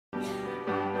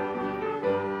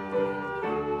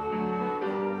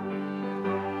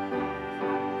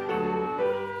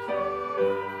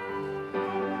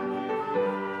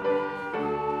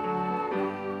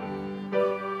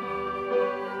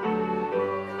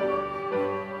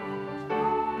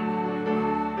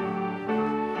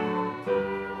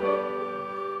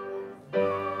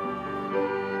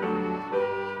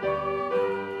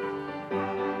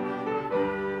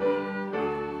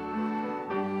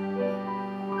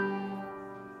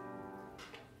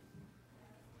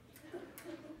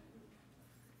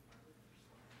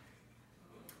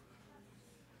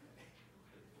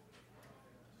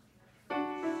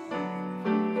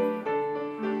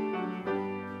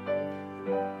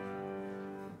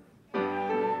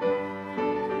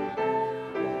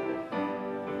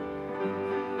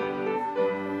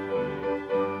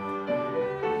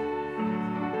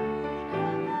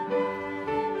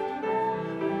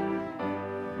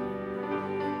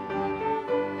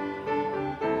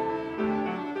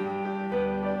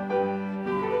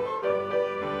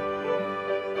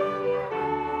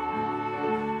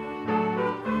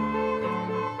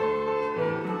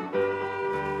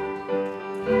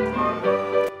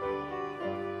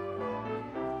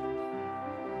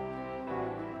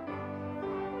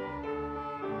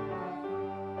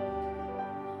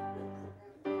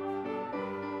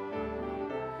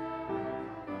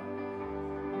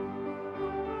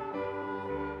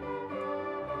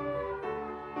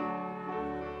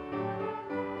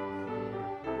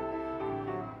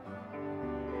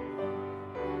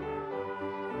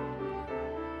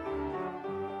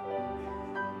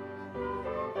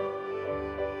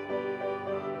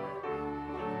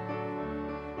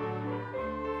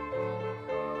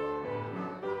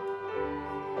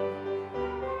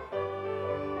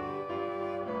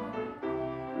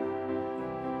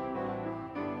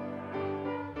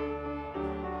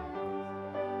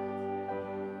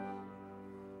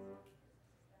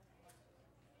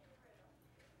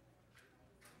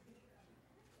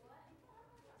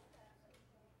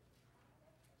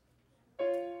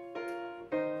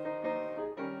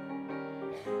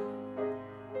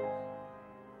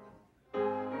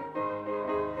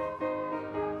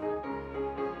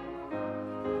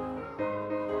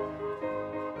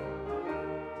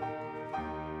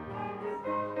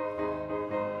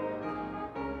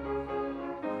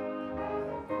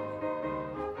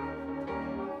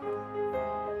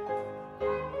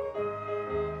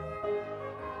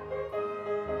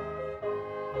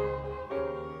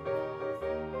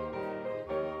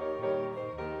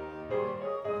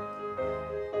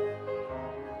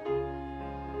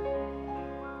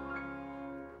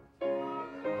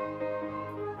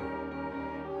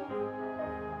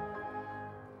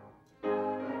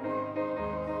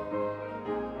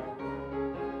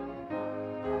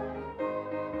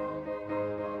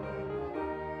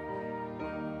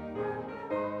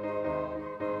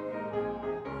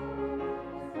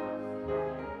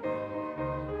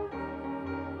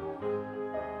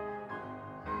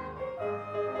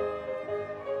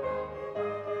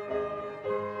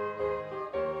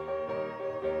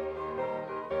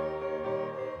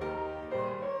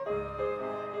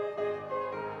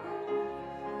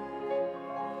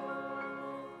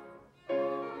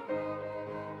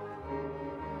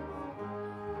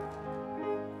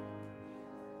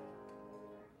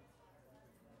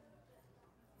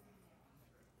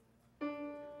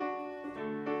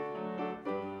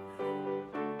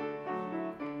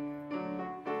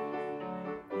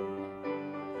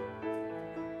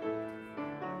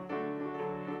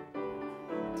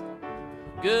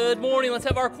Good morning. Let's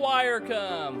have our choir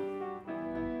come.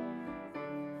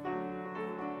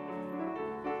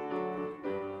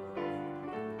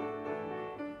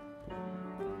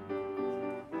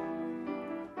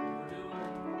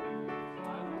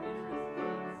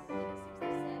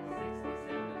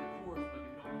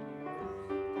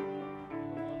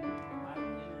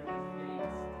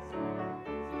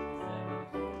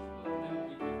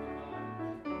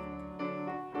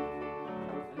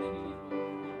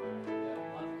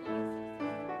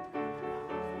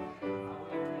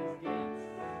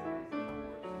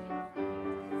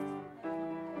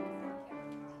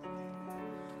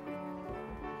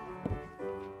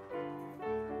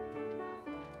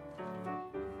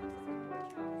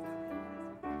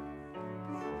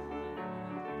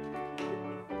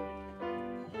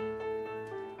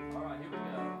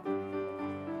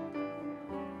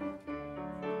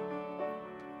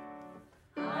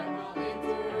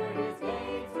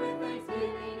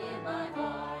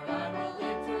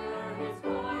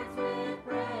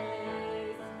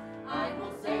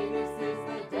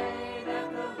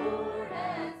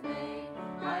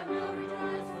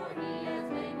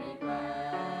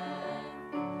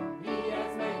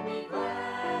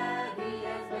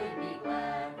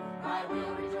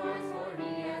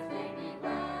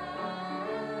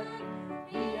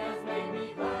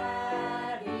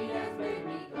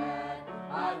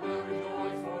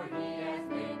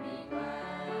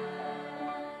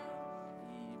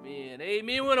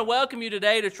 Amen. We want to welcome you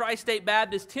today to Tri-State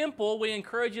Baptist Temple. We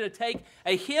encourage you to take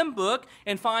a hymn book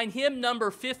and find hymn number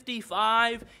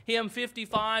 55, hymn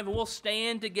 55, and we'll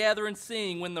stand together and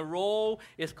sing When the Roll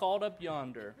is Called Up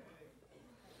Yonder.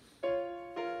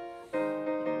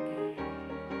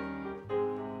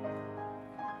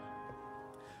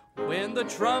 When the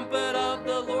trumpet of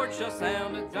the Lord shall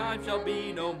sound, and time shall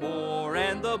be no more,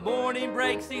 and the morning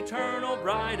breaks eternal,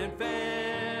 bright and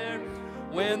fair.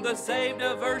 When the saved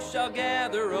of earth shall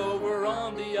gather over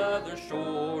on the other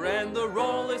shore, and the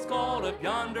roll is called up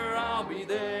yonder, I'll be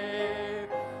there.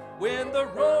 When the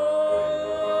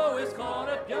roll is called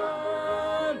up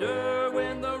yonder,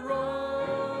 when the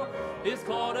roll is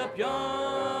called up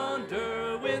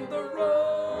yonder, when the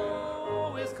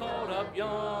roll is called up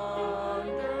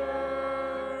yonder,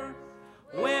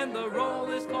 when the roll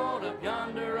is called up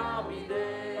yonder, I'll be there.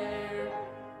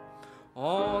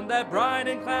 On that bright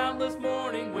and cloudless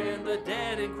morning, when the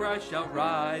dead in Christ shall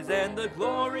rise, and the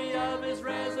glory of his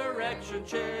resurrection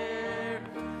share,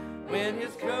 when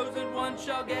his chosen ones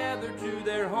shall gather to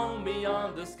their home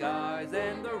beyond the skies,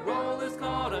 and the roll is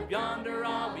called up yonder,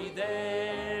 I'll be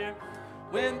there.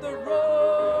 When the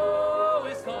roll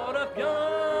is called up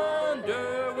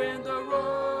yonder, when the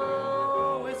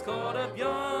roll is called up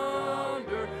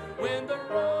yonder, when the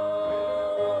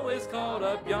roll is called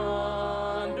up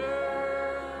yonder,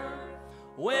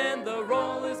 when the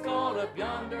roll is called up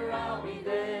yonder, I'll be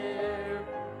there.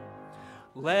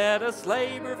 Let us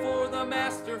labor for the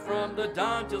Master from the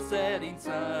dawn till setting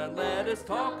sun. Let us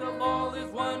talk of all his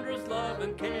wondrous love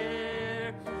and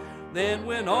care. Then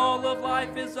when all of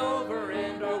life is over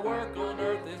and our work on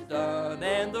earth is done,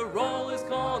 and the roll is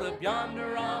called up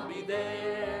yonder, I'll be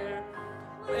there.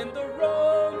 When the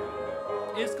roll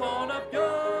is called up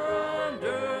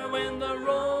yonder, when the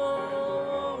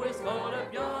roll is called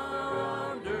up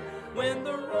yonder, when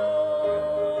the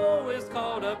roll is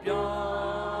called up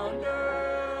yonder,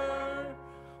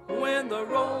 when the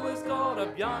roll is called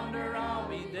up yonder, I'll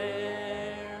be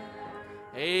there.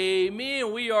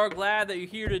 Amen. We are glad that you're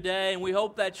here today, and we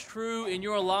hope that's true in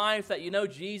your life, that you know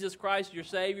Jesus Christ, your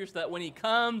Savior, so that when he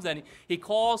comes and he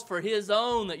calls for his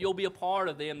own, that you'll be a part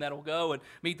of them that will go and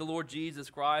meet the Lord Jesus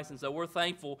Christ. And so we're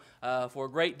thankful for a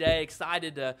great day,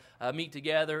 excited to meet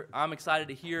together. I'm excited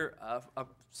to hear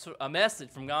a message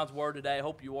from God's Word today. I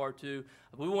hope you are too.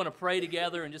 We want to pray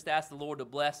together and just ask the Lord to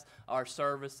bless our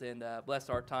service and bless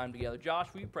our time together. Josh,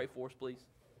 will you pray for us, please?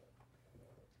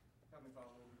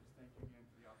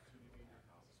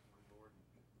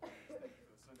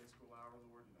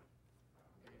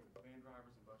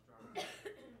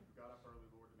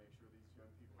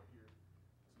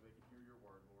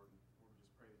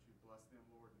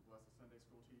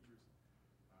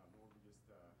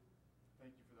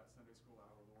 Thank you for that Sunday school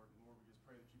hour, Lord. And Lord, we just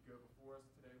pray that you go before us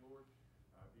today, Lord.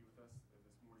 Be with us in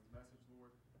this morning's message, Lord.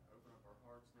 Open up our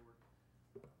hearts, Lord.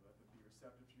 Let them be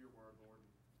receptive to your word, Lord.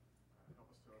 Help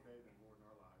us to obey them, Lord, in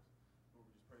our lives. Lord,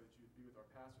 we just pray that you would be with our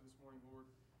pastor this morning, Lord,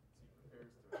 as he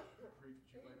prepares to preach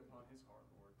what you laid upon his heart,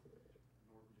 Lord.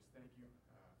 Lord, we just thank you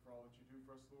for all that you do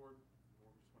for us, Lord.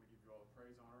 Lord, we just want to give you all the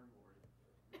praise, honor, and glory.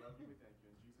 We love you. We thank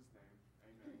you. In Jesus' name,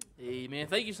 amen. Amen.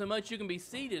 Thank you so much. You can be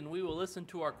seated, and we will listen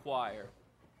to our choir.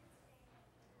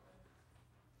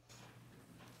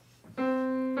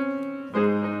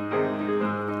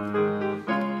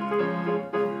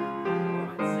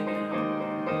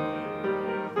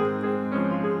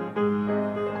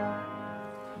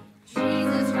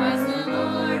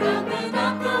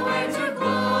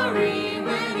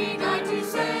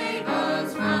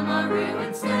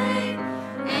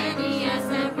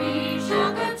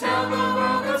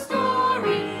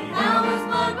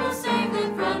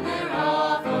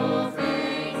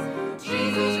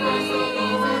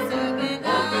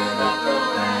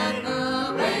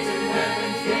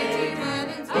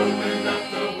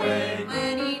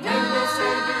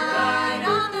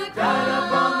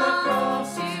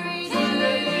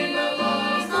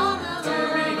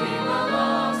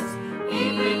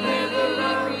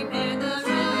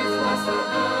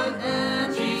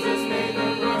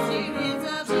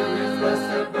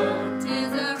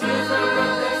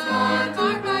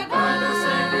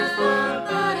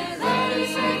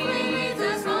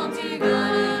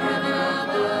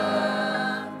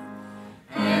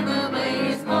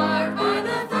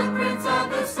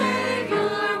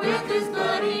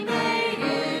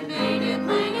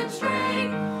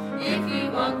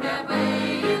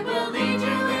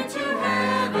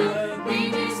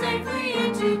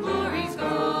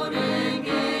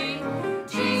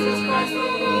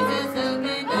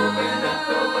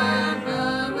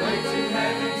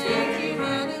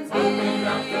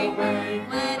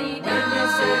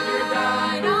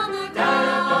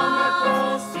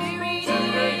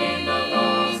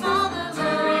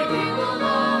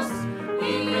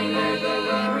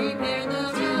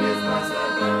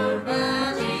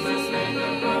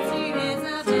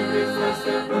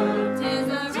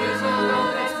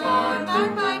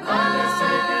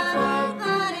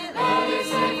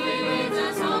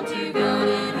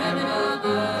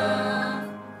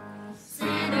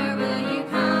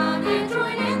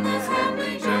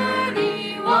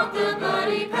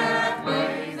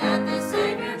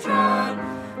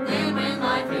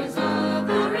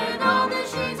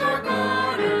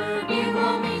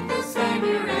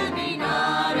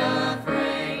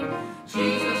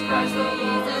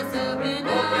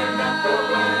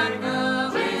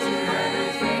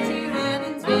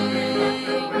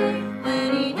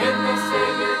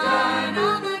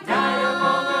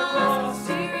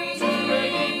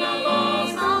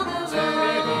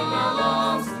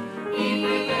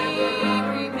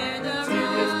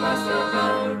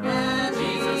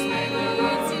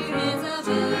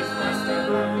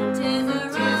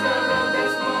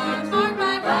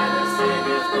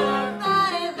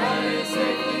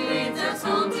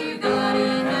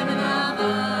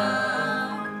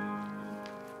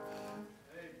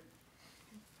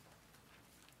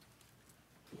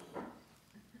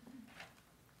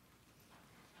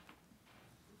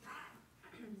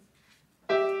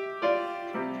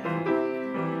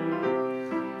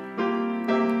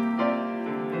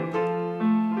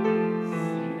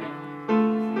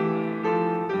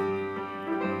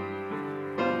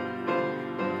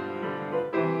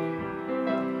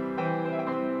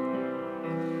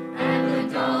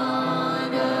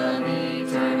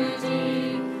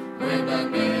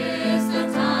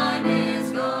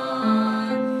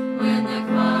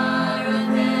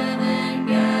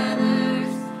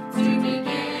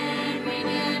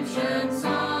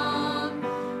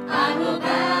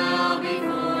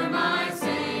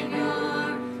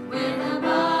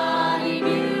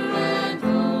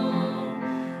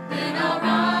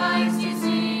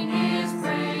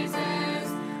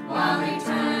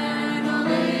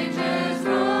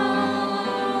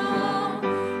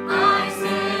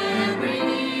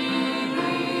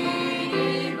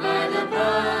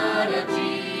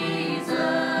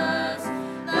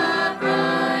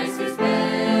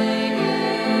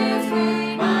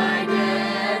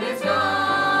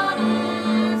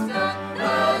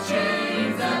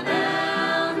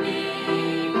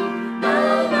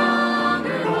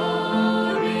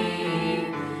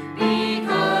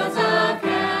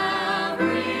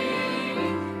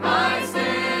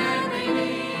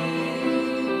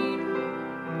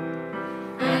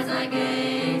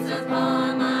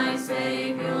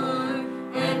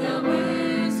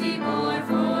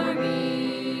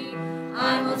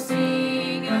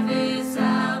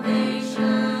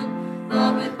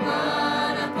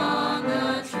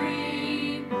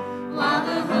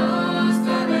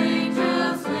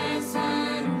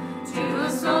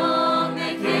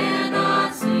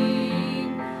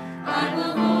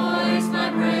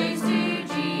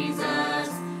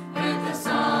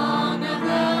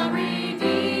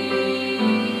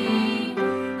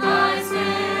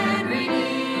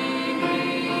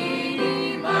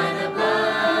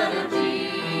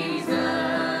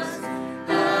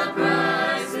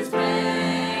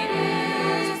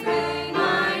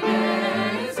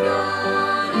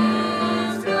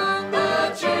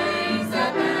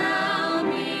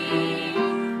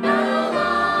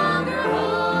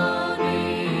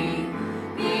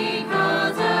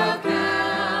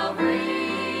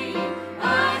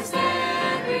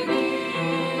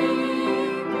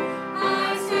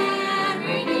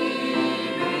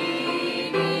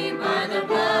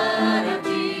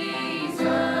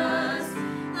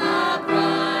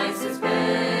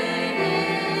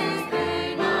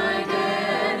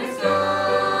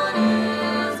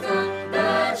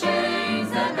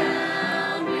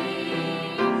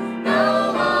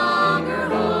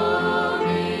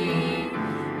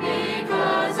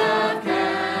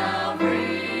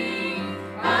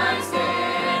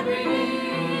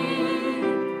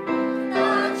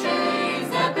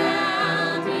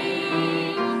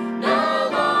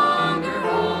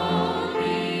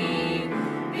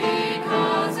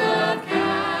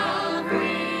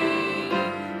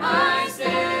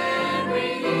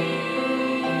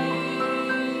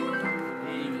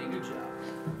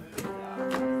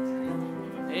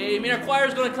 Amen. Our choir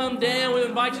is going to come down. We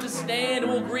invite you to stand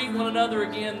and we'll greet one another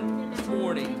again this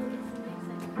morning.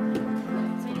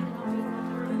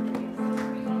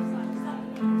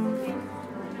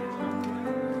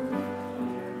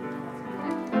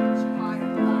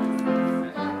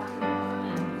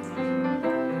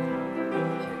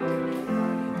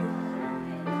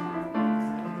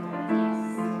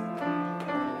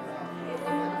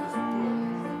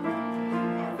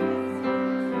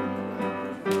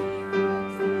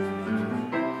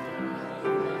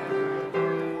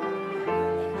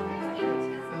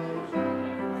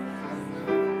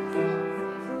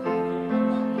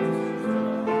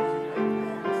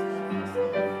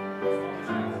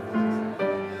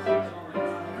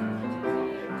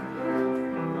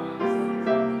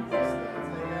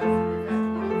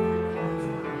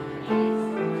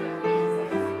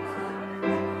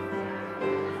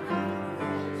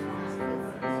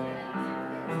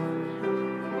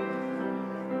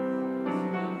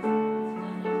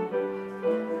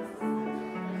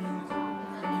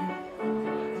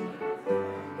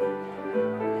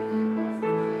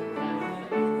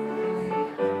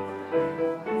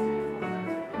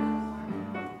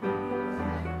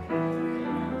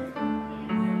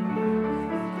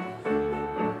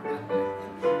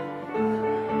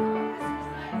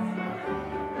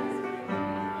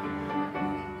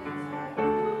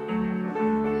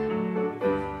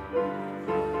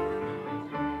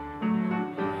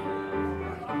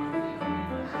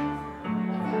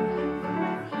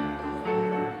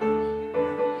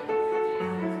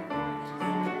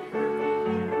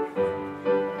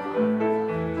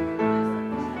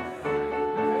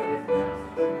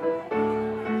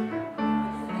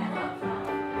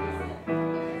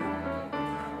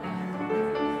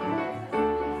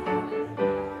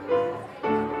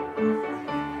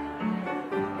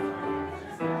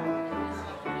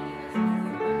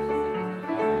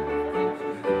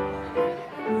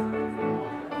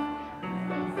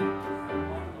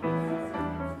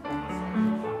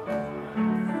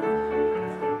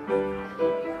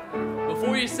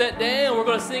 Before you sit down, we're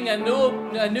going to sing a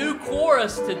new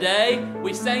chorus today.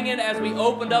 We sang it as we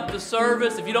opened up the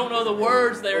service. If you don't know the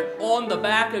words, they're on the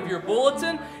back of your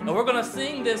bulletin. And we're going to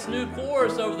sing this new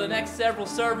chorus over the next several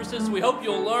services. We hope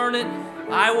you'll learn it.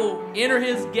 I will enter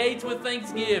his gates with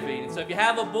thanksgiving. So if you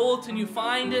have a bulletin, you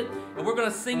find it. And we're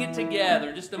going to sing it together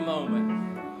in just a moment.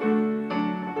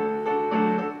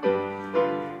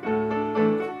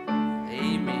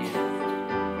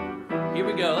 Amen. Here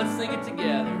we go. Let's sing it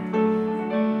together.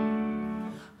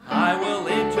 I will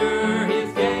enter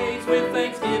his gates with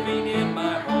thanksgiving in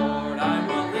my heart. I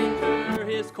will enter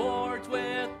his courts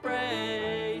with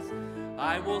praise.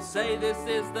 I will say this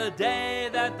is the day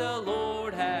that the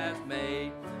Lord has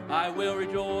made. I will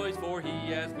rejoice, for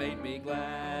he has made me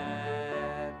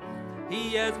glad.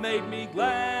 He has made me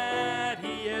glad.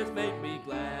 He has made me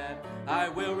glad. I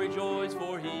will rejoice,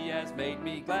 for he has made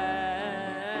me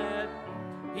glad.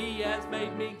 He has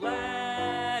made me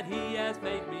glad. He has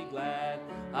made me glad.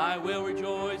 I will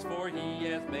rejoice, for he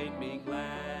has made me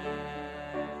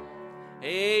glad.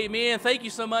 Amen. Thank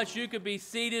you so much. You could be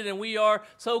seated, and we are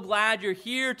so glad you're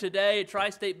here today at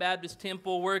Tri-State Baptist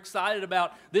Temple. We're excited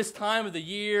about this time of the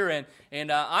year,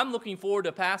 and I'm looking forward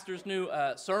to Pastor's new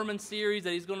sermon series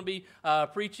that he's going to be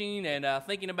preaching and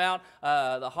thinking about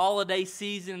the holiday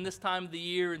season and this time of the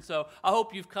year. And so I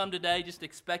hope you've come today just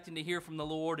expecting to hear from the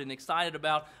Lord and excited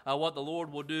about what the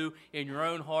Lord will do in your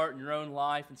own heart and your own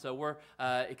life. And so we're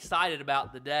excited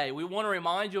about the day. We want to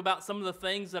remind you about some of the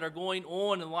things that are going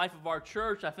on in the life of our church.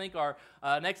 I think our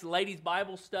next ladies'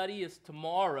 Bible study is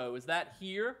tomorrow. Is that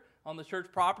here on the church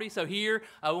property? So here,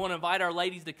 we want to invite our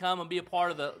ladies to come and be a part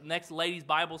of the next ladies'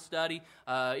 Bible study.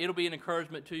 It'll be an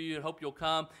encouragement to you. I hope you'll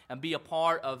come and be a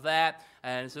part of that.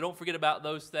 And so don't forget about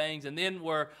those things. And then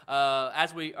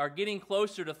as we are getting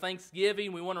closer to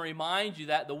Thanksgiving, we want to remind you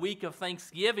that the week of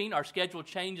Thanksgiving, our schedule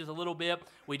changes a little bit.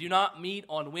 We do not meet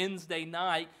on Wednesday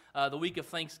night, the week of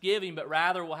Thanksgiving, but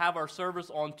rather we'll have our service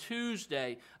on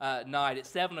Tuesday night at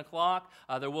 7 o'clock.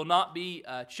 There will not be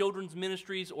children's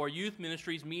ministries or youth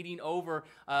ministries meeting over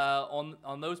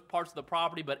on those parts of the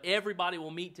property, but everybody will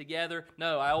meet together.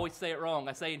 No, I always say it wrong.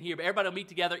 I say it here, but everybody will meet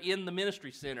together in the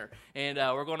ministry center, and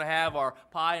we're going to have our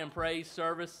pie and praise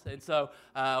service, and so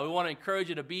we want to encourage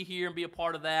you to be here and be a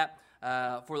part of that.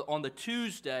 on the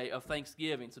Tuesday of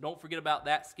Thanksgiving. So don't forget about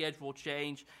that schedule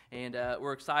change, and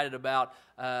we're excited about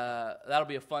that'll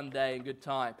be a fun day and good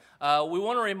time. We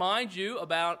want to remind you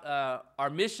about our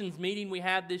missions meeting we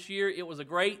had this year. It was a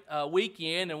great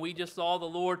weekend, and we just saw the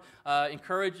Lord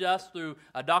encourage us through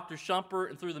Dr. Shumpert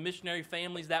and through the missionary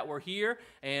families that were here.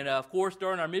 And of course,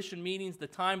 during our mission meetings, the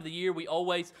time of the year, we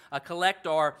always collect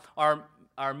our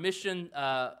mission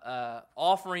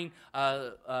offering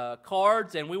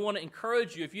cards, and we want to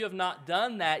encourage you, if you have not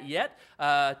done that yet,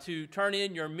 to turn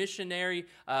in your missionary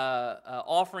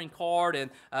offering card.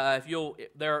 And if you'll,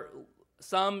 there are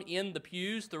some in the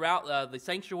pews throughout the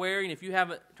sanctuary, and if you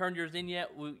haven't turned yours in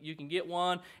yet, you can get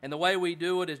one. And the way we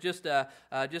do it is just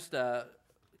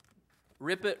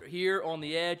rip it here on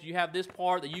the edge. You have this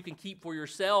part that you can keep for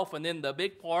yourself, and then the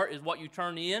big part is what you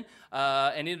turn in,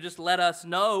 and it'll just let us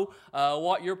know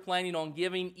what you're planning on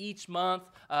giving each month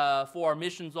for our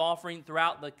missions offering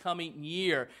throughout the coming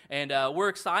year. And we're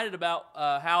excited about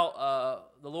how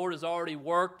the Lord has already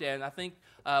worked, and I think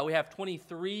we have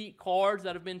 23 cards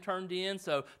that have been turned in,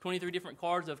 so 23 different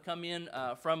cards have come in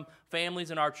from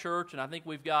families in our church, and I think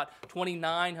we've got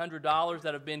 $2,900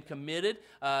 that have been committed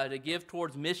to give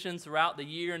towards missions throughout the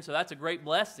year, and so that's a great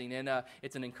blessing, and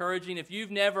it's an encouraging. If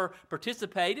you've never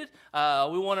participated,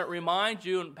 we want to remind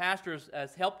you, and Pastor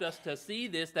has helped us to see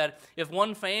this, that if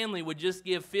one family would just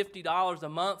give $50 a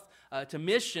month to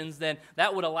missions, then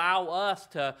that would allow us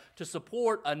to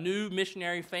support a new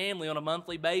missionary family on a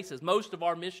monthly basis. Most of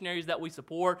our missionaries that we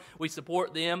support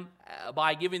them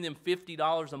by giving them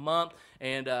 $50 a month,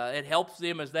 and it helps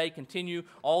them as they continue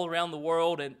all around the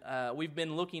world. And we've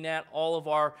been looking at all of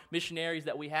our missionaries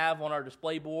that we have on our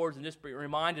display boards and just be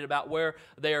reminded about where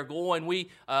they are going.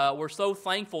 We're so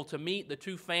thankful to meet the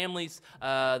two families,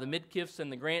 the Midkiffs and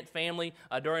the Grant family,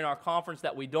 during our conference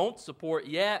that we don't support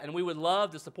yet, and we would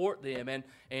love to support them.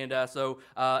 So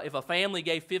if a family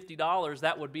gave $50,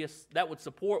 that would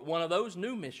support one of those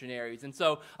new missionaries. And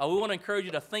so we want to encourage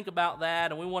you to think about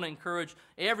that, and we want to encourage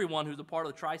everyone who's a part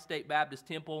of the Tri-State Baptist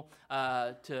Temple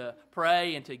to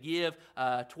pray and to give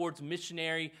towards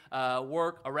missionary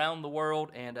work around the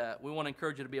world, and we want to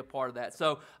encourage you to be a part of that.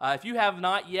 So if you have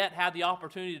not yet had the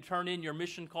opportunity to turn in your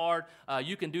mission card,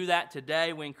 you can do that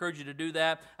today. We encourage you to do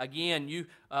that. Again, you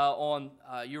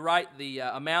write the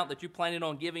amount that you're planning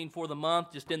on giving for the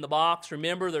month just in the box.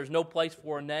 Remember, there's no place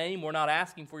for a name. We're not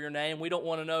asking for your name. We don't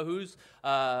want to know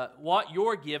what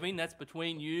you're giving. That's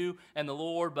between you and the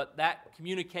Lord, but that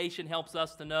communication helps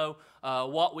us to know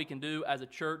what we can do as a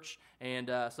church,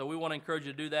 and so we want to encourage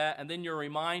you to do that. And then your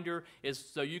reminder is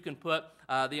so you can put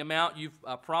the amount you've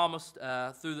promised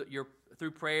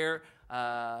through prayer.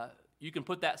 You can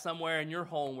put that somewhere in your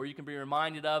home where you can be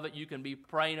reminded of it. You can be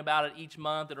praying about it each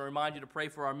month. It'll remind you to pray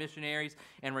for our missionaries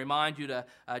and remind you to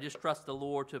just trust the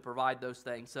Lord to provide those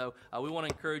things. So we want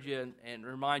to encourage you and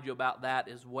remind you about that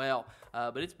as well.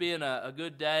 But it's been a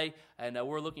good day, and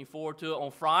we're looking forward to it.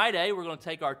 On Friday, we're going to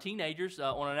take our teenagers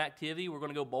on an activity. We're going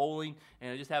to go bowling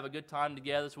and just have a good time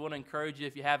together. So we want to encourage you,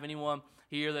 if you have anyone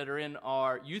here that are in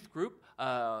our youth group,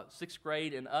 6th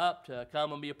grade and up, to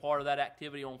come and be a part of that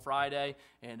activity on Friday,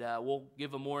 and we'll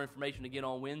give them more information again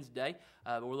on Wednesday,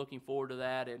 but we're looking forward to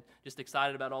that and just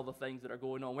excited about all the things that are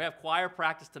going on. We have choir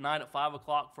practice tonight at 5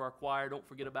 o'clock for our choir. Don't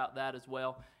forget about that as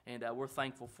well, and we're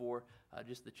thankful for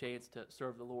just the chance to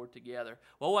serve the Lord together.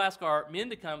 Well, we'll ask our men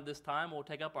to come this time. We'll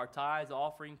take up our tithes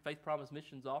offering, Faith Promise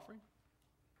Missions offering.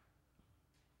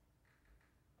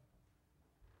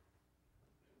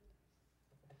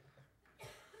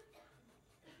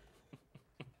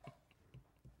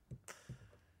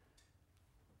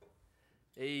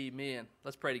 Amen.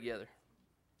 Let's pray together.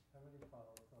 Heavenly Father,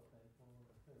 we're so thankful and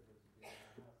the privilege to be in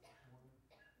our house this morning.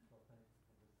 So thankful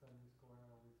for the Sunday school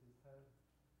hour we just had.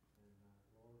 And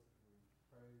Lord, we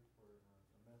pray for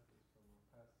a message from our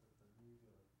pastor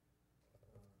Cornelia,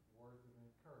 words of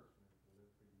encouragement to live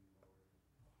for you, Lord.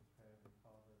 Heavenly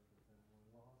Father, if there's anyone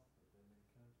lost, that they may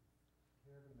come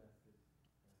hear the message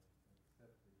and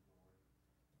accept it, Lord.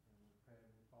 And we pray,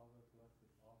 Heavenly Father, bless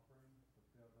this offering,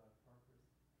 fulfill thy purpose.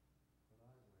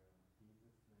 In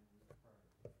Jesus' name we pray.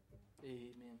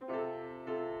 Amen.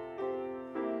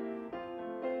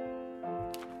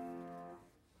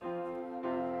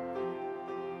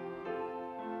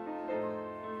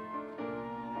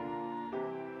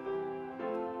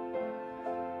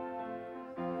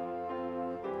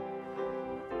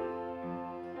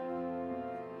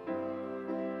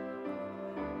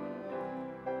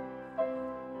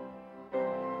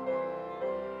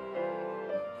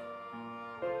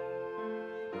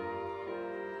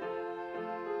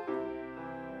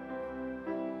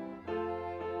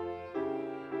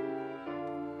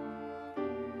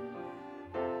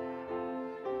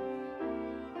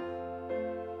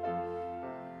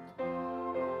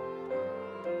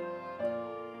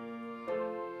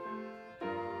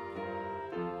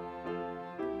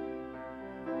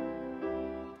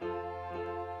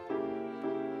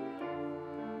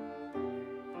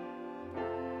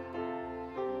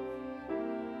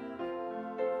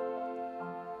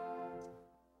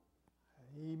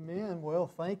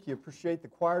 Well, thank you. Appreciate the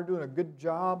choir doing a good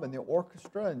job, and the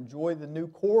orchestra. Enjoy the new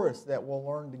chorus that we'll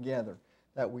learn together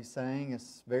that we sang.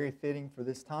 It's very fitting for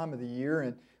this time of the year,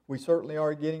 and we certainly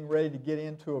are getting ready to get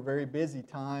into a very busy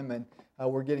time, and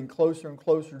we're getting closer and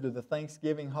closer to the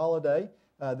Thanksgiving holiday.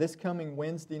 This coming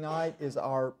Wednesday night is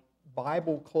our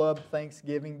Bible Club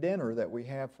Thanksgiving dinner that we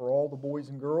have for all the boys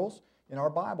and girls in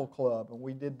our Bible Club. And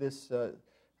we did this,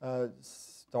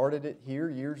 started it here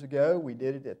years ago. We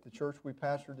did it at the church we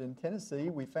pastored in Tennessee.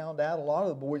 We found out a lot of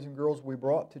the boys and girls we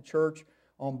brought to church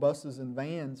on buses and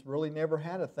vans really never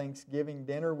had a Thanksgiving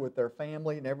dinner with their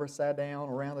family, never sat down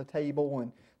around a table,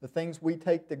 and the things we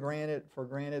take for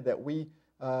granted that we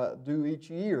do each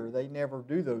year, they never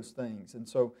do those things. And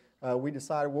so we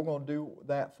decided we're going to do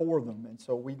that for them. And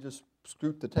so we just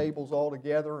scoop the tables all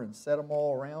together and set them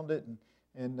all around it,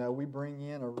 and we bring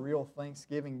in a real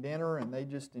Thanksgiving dinner, and they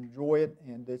just enjoy it,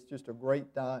 and it's just a great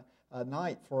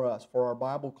night for us, for our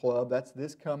Bible Club. That's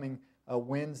this coming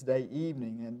Wednesday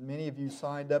evening, and many of you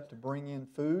signed up to bring in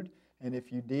food, and if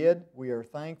you did, we are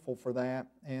thankful for that.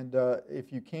 And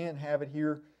if you can, have it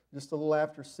here just a little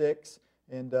after 6,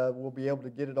 and we'll be able to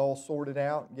get it all sorted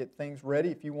out and get things ready.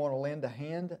 If you want to lend a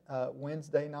hand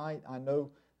Wednesday night, I know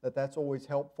that that's always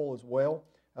helpful as well,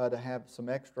 to have some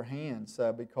extra hands,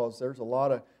 because there's a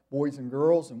lot of boys and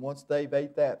girls, and once they've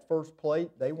ate that first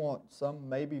plate, they want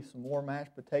maybe some more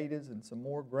mashed potatoes and some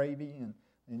more gravy,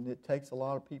 and it takes a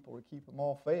lot of people to keep them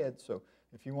all fed. So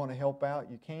if you want to help out,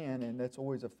 you can, and that's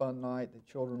always a fun night. The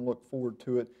children look forward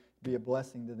to it, be a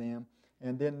blessing to them.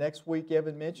 And then next week,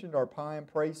 Evan mentioned our Pie and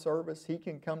Pray service. He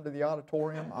can come to the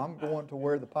auditorium. I'm going to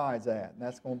where the pie's at, and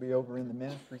that's going to be over in the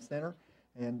Ministry Center.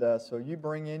 And so you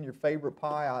bring in your favorite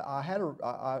pie.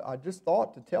 I just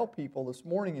thought to tell people this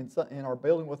morning in our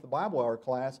Building with the Bible Hour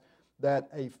class that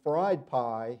a fried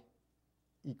pie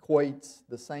equates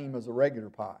the same as a regular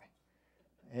pie.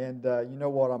 And you know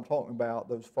what I'm talking about,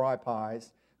 those fry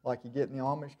pies like you get in the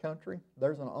Amish country.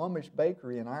 There's an Amish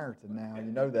bakery in Ironton now,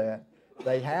 you know that.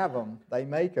 They have them, they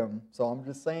make them. So I'm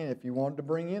just saying, if you wanted to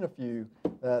bring in a few,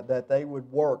 that they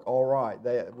would work all right.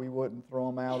 We wouldn't throw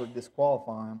them out or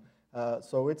disqualify them.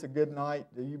 So it's a good night.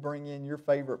 You bring in your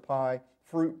favorite pie,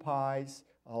 fruit pies.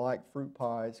 I like fruit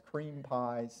pies, cream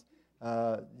pies,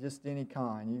 just any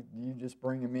kind. You just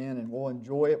bring them in, and we'll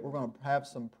enjoy it. We're going to have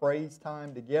some praise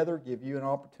time together, give you an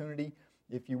opportunity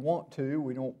if you want to.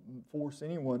 We don't force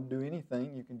anyone to do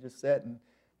anything. You can just sit and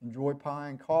enjoy pie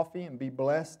and coffee and be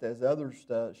blessed as others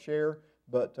share.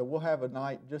 But we'll have a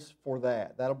night just for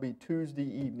that. That'll be Tuesday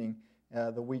evening,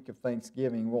 the week of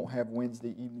Thanksgiving. We won't have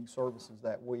Wednesday evening services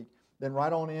that week. Then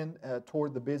right on in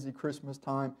toward the busy Christmas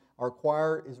time, our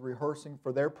choir is rehearsing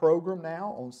for their program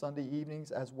now on Sunday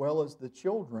evenings, as well as the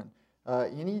children.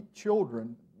 Any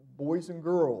children, boys and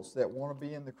girls, that want to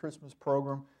be in the Christmas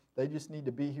program, they just need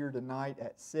to be here tonight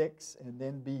at 6 and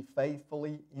then be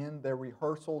faithfully in their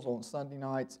rehearsals on Sunday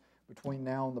nights between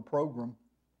now and the program.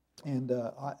 And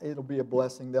it'll be a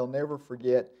blessing. They'll never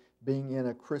forget being in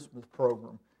a Christmas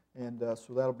program. And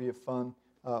so that'll be a fun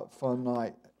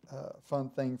night. Fun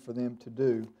thing for them to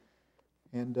do.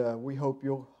 And we hope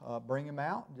you'll bring them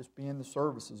out and just be in the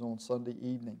services on Sunday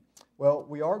evening. Well,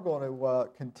 we are going to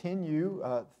continue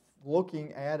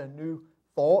looking at a new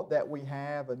thought that we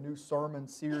have, a new sermon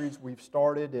series we've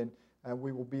started, and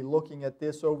we will be looking at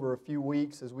this over a few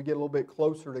weeks. As we get a little bit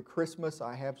closer to Christmas,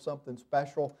 I have something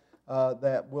special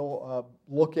that we'll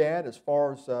look at as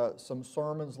far as some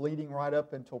sermons leading right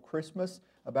up until Christmas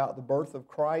about the birth of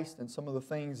Christ and some of the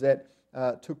things that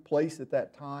took place at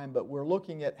that time. But we're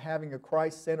looking at having a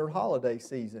Christ-centered holiday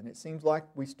season. It seems like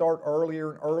we start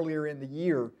earlier and earlier in the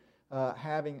year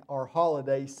having our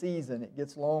holiday season. It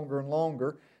gets longer and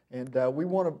longer, and we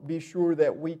want to be sure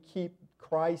that we keep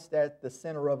Christ at the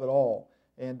center of it all.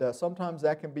 And sometimes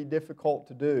that can be difficult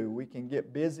to do. We can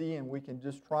get busy and we can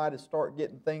just try to start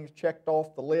getting things checked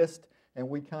off the list, and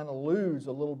we kind of lose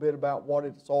a little bit about what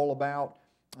it's all about.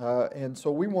 And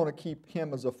so we want to keep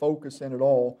Him as a focus in it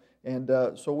all. And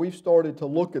so we've started to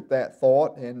look at that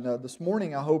thought. And this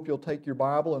morning I hope you'll take your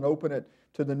Bible and open it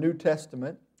to the New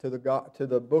Testament, to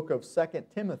the book of 2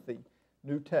 Timothy,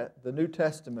 the New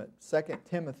Testament, 2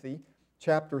 Timothy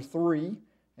chapter 3.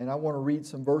 And I want to read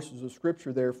some verses of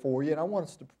Scripture there for you. And I want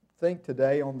us to think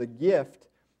today on the gift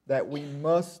that we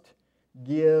must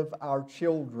give our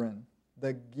children.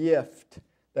 The gift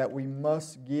that we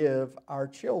must give our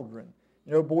children.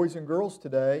 You know, boys and girls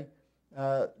today,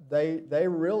 they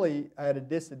really at a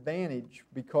disadvantage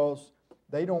because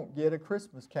they don't get a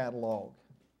Christmas catalog.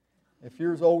 If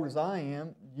you're as old as I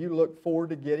am, you look forward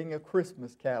to getting a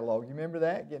Christmas catalog. You remember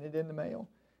that, getting it in the mail?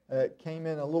 It came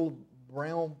in a little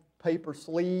brown paper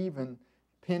sleeve and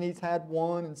Penny's had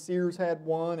one, and Sears had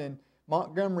one, and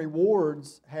Montgomery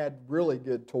Ward's had really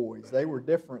good toys. They were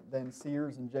different than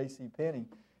Sears and J.C. Penney.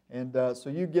 And so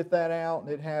you get that out, and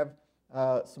it'd have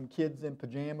some kids in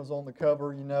pajamas on the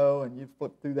cover, you know, and you'd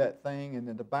flip through that thing, and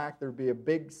in the back there'd be a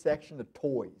big section of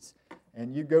toys.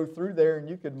 And you'd go through there, and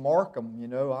you could mark them, you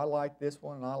know, I like this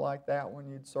one, and I like that one.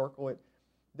 You'd circle it.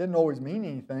 Didn't always mean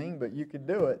anything, but you could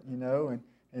do it, you know.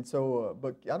 And so,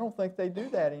 but I don't think they do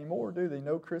that anymore, do they?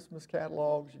 No Christmas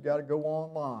catalogs. You got to go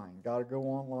online. Got to go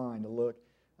online to look.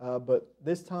 But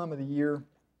this time of the year,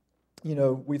 you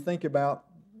know, we think about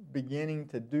beginning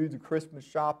to do the Christmas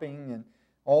shopping and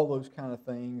all those kind of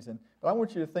things. But I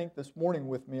want you to think this morning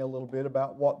with me a little bit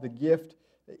about what the gift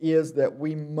is that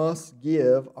we must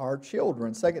give our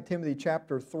children. 2 Timothy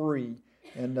chapter 3,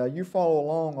 and you follow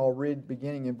along. I'll read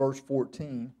beginning in verse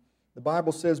 14. The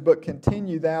Bible says, "But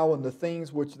continue thou in the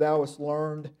things which thou hast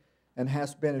learned and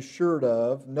hast been assured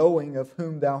of, knowing of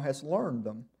whom thou hast learned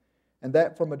them, and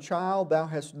that from a child thou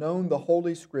hast known the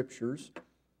holy Scriptures,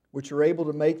 which are able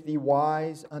to make thee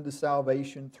wise unto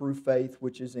salvation through faith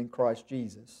which is in Christ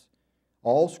Jesus.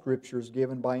 All Scripture is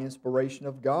given by inspiration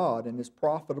of God, and is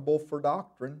profitable for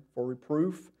doctrine, for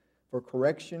reproof, for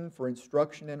correction, for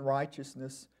instruction in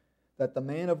righteousness, that the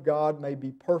man of God may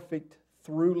be perfect,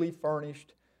 thoroughly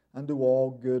furnished unto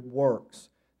all good works."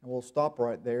 And we'll stop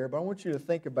right there, but I want you to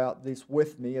think about this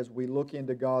with me as we look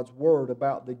into God's Word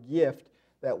about the gift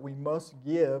that we must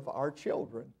give our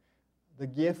children, the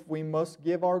gift we must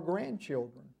give our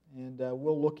grandchildren, and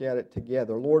we'll look at it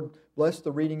together. Lord, bless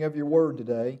the reading of your Word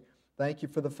today. Thank you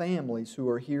for the families who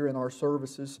are here in our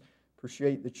services.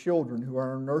 Appreciate the children who are in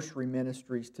our nursery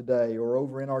ministries today or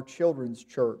over in our children's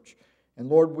church. And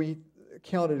Lord, we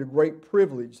count it a great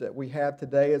privilege that we have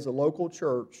today as a local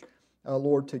church,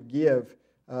 Lord, to give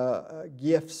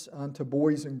gifts unto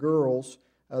boys and girls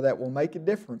that will make a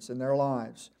difference in their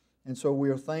lives. And so we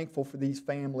are thankful for these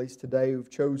families today who've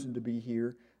chosen to be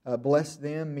here. Bless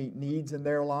them, meet needs in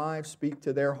their lives, speak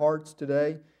to their hearts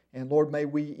today. And Lord, may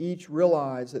we each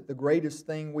realize that the greatest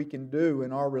thing we can do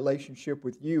in our relationship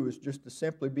with you is just to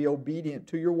simply be obedient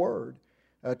to your word,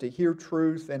 to hear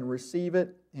truth and receive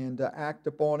it, and to act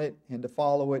upon it and to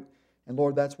follow it. And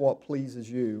Lord, that's what pleases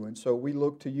you. And so we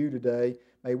look to you today.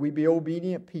 May we be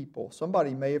obedient people.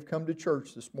 Somebody may have come to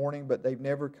church this morning, but they've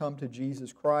never come to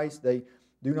Jesus Christ. They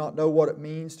do not know what it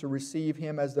means to receive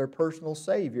Him as their personal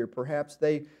Savior. Perhaps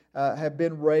they have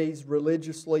been raised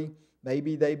religiously.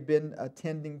 Maybe they've been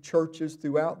attending churches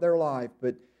throughout their life,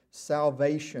 but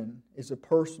salvation is a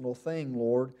personal thing,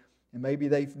 Lord. And maybe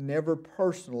they've never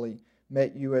personally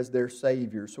met you as their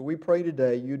Savior. So we pray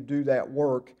today you'd do that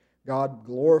work. God,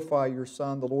 glorify your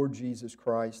Son, the Lord Jesus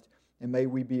Christ, and may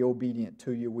we be obedient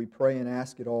to you. We pray and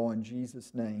ask it all in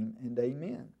Jesus' name, and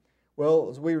amen. Well,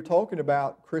 as we were talking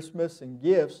about Christmas and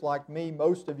gifts, like me,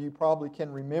 most of you probably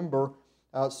can remember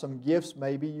some gifts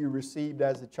maybe you received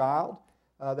as a child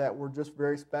that were just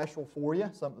very special for you,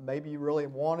 something maybe you really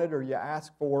wanted or you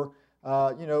asked for.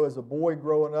 As a boy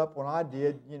growing up when I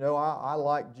did, I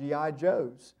liked G.I.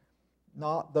 Joes.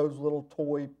 Not those little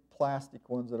toy plastic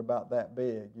ones that are about that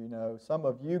big, Some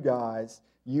of you guys,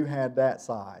 you had that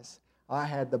size. I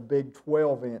had the big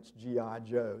 12-inch G.I.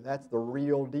 Joe. That's the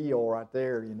real deal right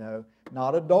there,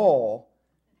 Not a doll.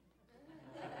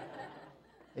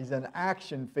 He's an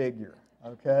action figure,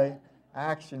 okay?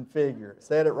 Action figure. It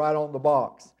said it right on the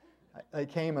box. They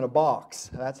came in a box.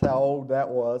 That's how old that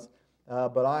was.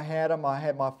 But I had them. I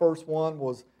had my first one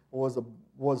was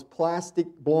plastic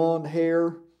blonde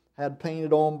hair, had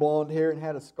painted on blonde hair and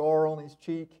had a scar on his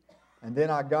cheek. And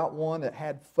then I got one that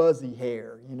had fuzzy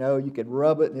hair. You could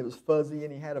rub it and it was fuzzy,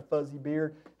 and he had a fuzzy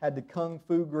beard. Had the Kung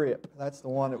Fu grip. That's the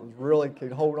one that was really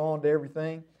could hold on to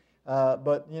everything.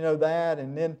 But that,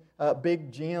 and then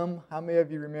Big Jim. How many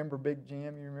of you remember Big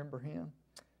Jim? You remember him?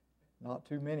 Not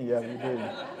too many of you do.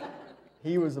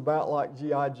 He was about like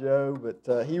G.I. Joe,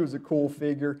 but he was a cool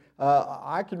figure.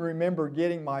 I can remember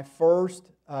getting my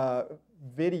first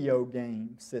video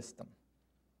game system,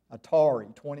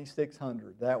 Atari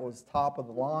 2600. That was top of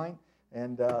the line,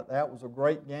 and that was a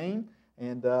great game,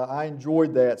 and I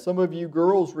enjoyed that. Some of you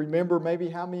girls remember, maybe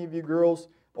how many of you girls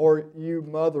or you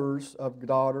mothers of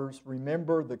daughters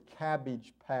remember the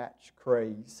Cabbage Patch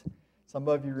craze? Some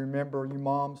of you remember you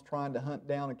moms trying to hunt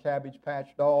down a Cabbage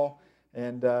Patch doll,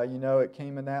 and it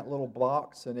came in that little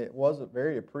box, and it wasn't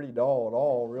a pretty doll at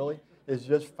all, really. It's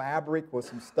just fabric with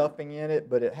some stuffing in it,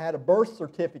 but it had a birth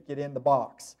certificate in the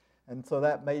box, and so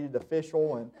that made it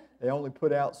official, and they only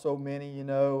put out so many,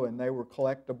 and they were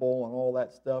collectible and all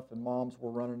that stuff, and moms were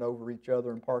running over each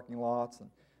other in parking lots and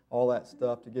all that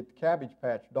stuff to get the Cabbage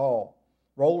Patch doll.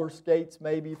 roller skates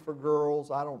maybe for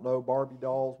girls, I don't know, Barbie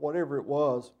dolls, whatever it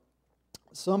was.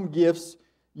 Some gifts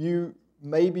you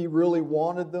maybe really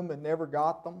wanted them and never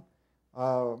got them.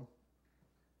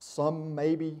 Some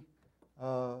maybe,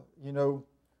 some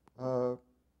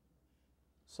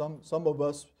of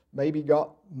us maybe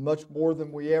got much more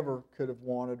than we ever could have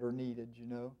wanted or needed,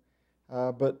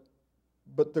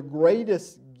 But the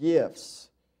greatest gifts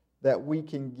that we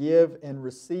can give and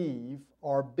receive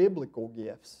are biblical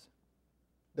gifts.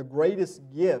 The greatest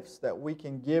gifts that we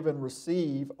can give and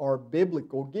receive are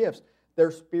biblical gifts.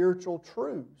 They're spiritual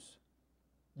truths.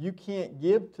 You can't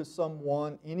give to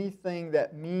someone anything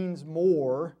that means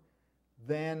more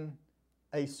than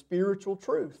a spiritual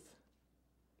truth.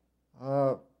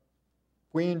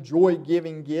 We enjoy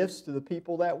giving gifts to the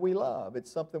people that we love.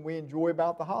 It's something we enjoy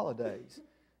about the holidays.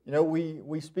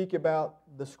 We speak about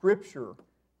the Scripture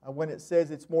when it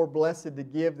says it's more blessed to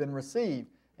give than receive.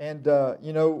 And,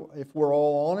 if we're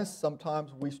all honest,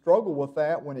 sometimes we struggle with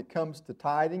that when it comes to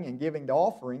tithing and giving the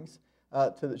offerings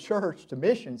to the church, to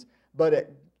missions.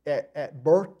 But at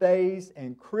birthdays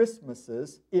and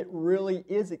Christmases, it really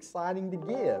is exciting to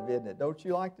give, isn't it? Don't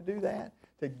you like to do that?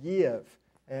 To give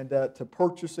and to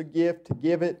purchase a gift, to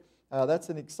give it. That's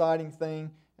an exciting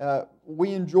thing.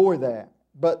 We enjoy that.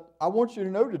 But I want you to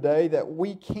know today that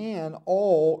we can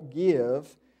all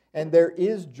give, and there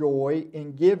is joy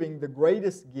in giving the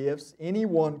greatest gifts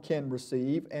anyone can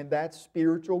receive, and that's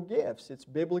spiritual gifts. It's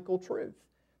biblical truth.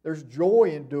 There's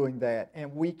joy in doing that,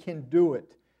 and we can do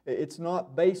it. It's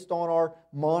not based on our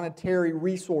monetary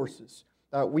resources.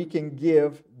 We can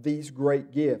give these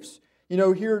great gifts.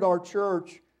 Here at our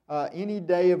church, any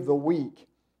day of the week,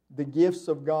 the gifts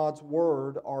of God's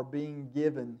Word are being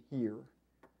given here.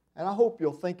 And I hope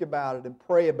you'll think about it and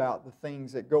pray about the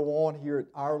things that go on here at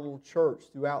our little church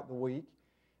throughout the week.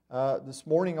 This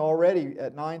morning already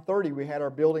at 9:30 we had our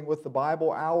Building with the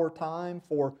Bible hour time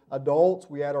for adults.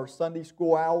 We had our Sunday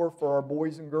school hour for our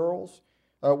boys and girls.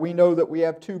 We know that we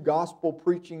have 2 gospel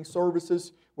preaching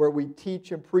services where we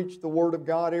teach and preach the Word of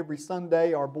God every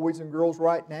Sunday. Our boys and girls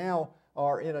right now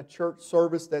are in a church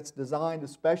service that's designed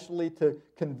especially to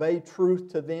convey truth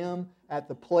to them at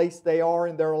the place they are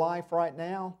in their life right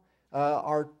now.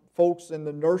 Our folks in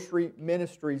the nursery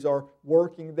ministries are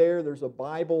working there. There's a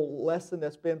Bible lesson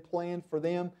that's been planned for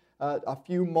them. A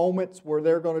few moments where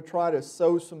they're going to try to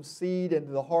sow some seed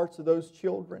into the hearts of those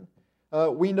children.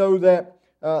 We know that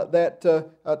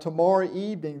tomorrow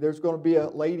evening there's going to be a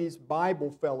ladies'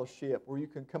 Bible fellowship where you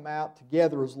can come out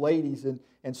together as ladies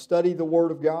and study the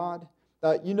Word of God.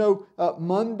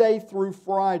 Monday through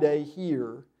Friday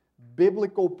here,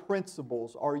 biblical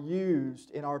principles are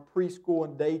used in our preschool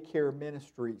and daycare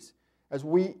ministries as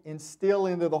we instill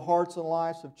into the hearts and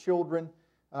lives of children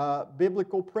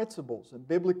biblical principles and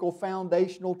biblical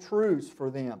foundational truths for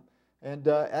them. And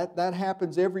that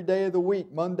happens every day of the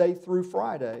week, Monday through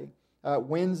Friday.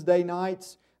 Wednesday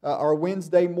nights, or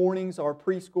Wednesday mornings, our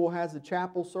preschool has a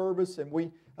chapel service, and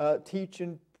we teach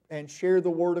and share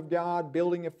the Word of God,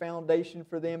 building a foundation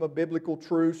for them of biblical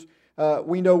truths.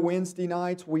 We know Wednesday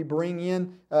nights we bring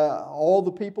in all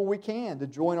the people we can to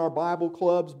join our Bible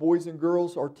clubs, boys and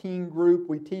girls, our teen group.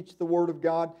 We teach the Word of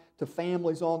God to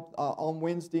families on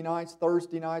Wednesday nights,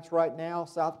 Thursday nights right now.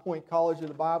 South Point College of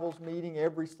the Bible's meeting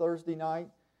every Thursday night.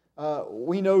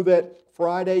 We know that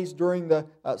Fridays during the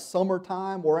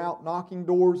summertime, we're out knocking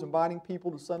doors, inviting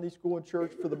people to Sunday school and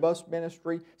church for the bus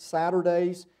ministry.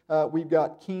 Saturdays, we've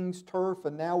got King's Turf,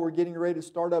 and now we're getting ready to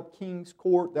start up King's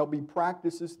Court. There'll be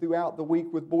practices throughout the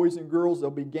week with boys and girls.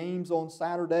 There'll be games on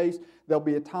Saturdays. There'll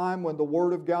be a time when the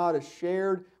Word of God is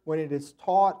shared, when it is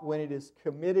taught, when it is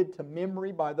committed to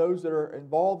memory by those that are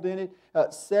involved in it.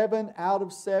 7 out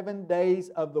of 7 days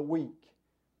of the week,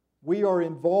 we are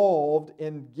involved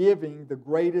in giving the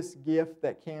greatest gift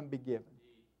that can be given.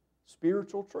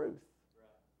 Spiritual truth.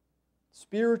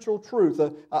 Spiritual truth.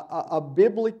 A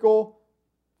biblical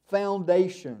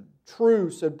foundation,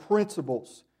 truths and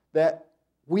principles that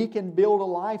we can build a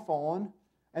life on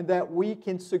and that we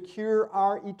can secure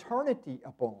our eternity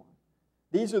upon.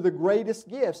 These are the greatest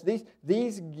gifts.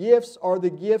 These gifts are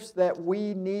the gifts that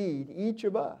we need, each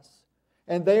of us.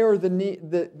 And they are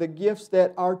the gifts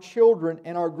that our children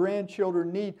and our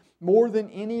grandchildren need more than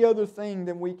any other thing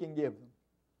that we can give them.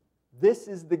 This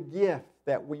is the gift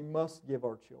that we must give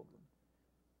our children.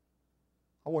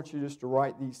 I want you just to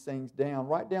write these things down.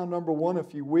 Write down number 1,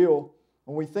 if you will.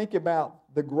 When we think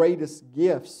about the greatest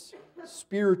gifts,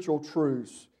 spiritual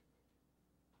truths,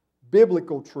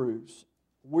 biblical truths,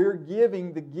 we're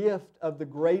giving the gift of the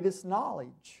greatest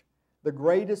knowledge. The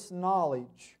greatest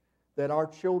knowledge that our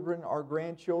children, our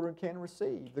grandchildren can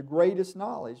receive. The greatest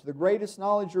knowledge. The greatest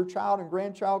knowledge your child and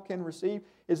grandchild can receive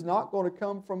is not going to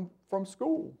come from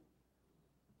school.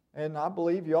 And I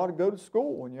believe you ought to go to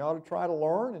school and you ought to try to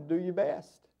learn and do your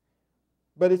best.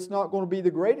 But it's not going to be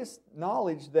the greatest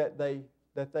knowledge that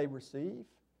they receive.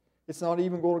 It's not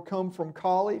even going to come from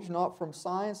college, not from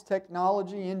science,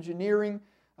 technology, engineering,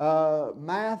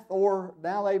 math, or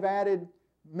now they've added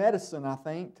medicine, I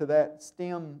think, to that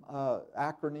STEM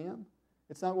acronym.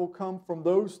 It's not going to come from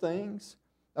those things.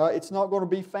 It's not going to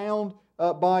be found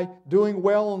by doing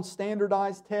well on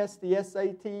standardized tests, the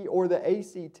SAT or the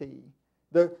ACT.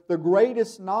 The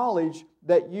greatest knowledge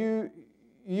that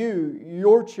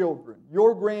your children,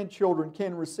 your grandchildren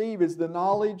can receive is the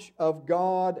knowledge of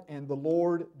God and the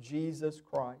Lord Jesus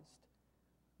Christ.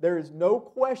 There is no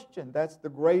question that's the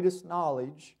greatest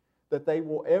knowledge that they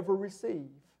will ever receive.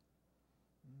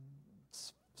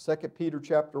 2 Peter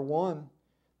chapter 1,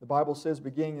 the Bible says,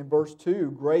 beginning in verse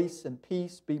 2, grace and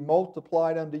peace be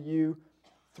multiplied unto you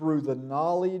through the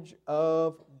knowledge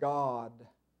of God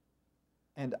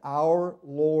and our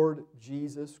Lord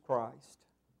Jesus Christ.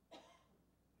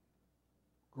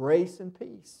 Grace and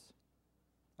peace,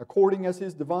 according as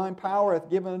His divine power hath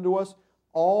given unto us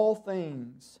all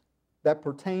things that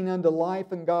pertain unto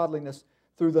life and godliness,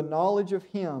 through the knowledge of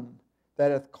Him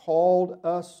that hath called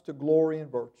us to glory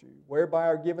and virtue, whereby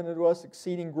are given unto us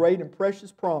exceeding great and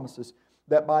precious promises,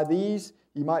 that by these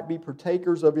ye might be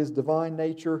partakers of His divine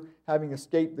nature, having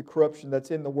escaped the corruption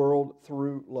that's in the world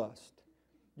through lust.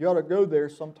 You ought to go there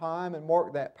sometime and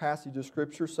mark that passage of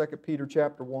Scripture, 2 Peter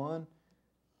chapter 1.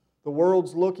 The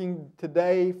world's looking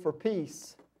today for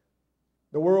peace.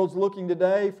 The world's looking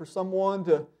today for someone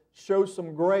to show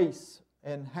some grace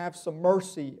and have some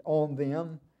mercy on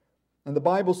them. And the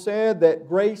Bible said that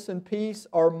grace and peace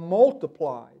are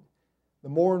multiplied the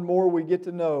more and more we get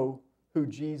to know who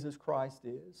Jesus Christ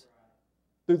is,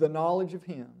 through the knowledge of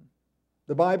Him.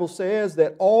 The Bible says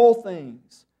that all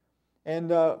things,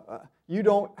 and you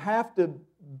don't have to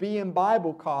be in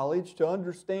Bible college to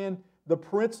understand the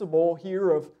principle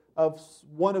here of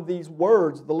one of these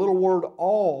words, the little word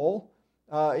all.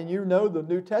 And you know the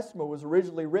New Testament was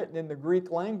originally written in the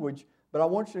Greek language, but I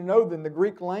want you to know that in the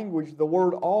Greek language, the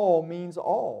word all means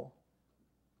all.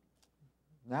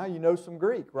 Now you know some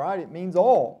Greek, right? It means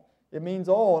all. It means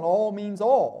all, and all means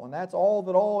all. And that's all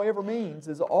that all ever means,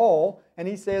 is all. And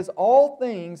he says, all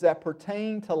things that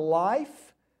pertain to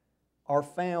life are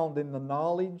found in the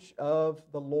knowledge of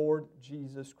the Lord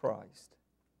Jesus Christ.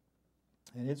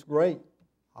 And it's great.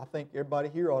 I think everybody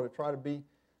here ought to try to be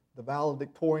the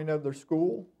valedictorian of their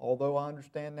school, although I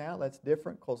understand now that's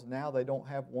different because now they don't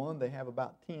have one, they have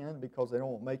about 10 because they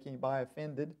don't make anybody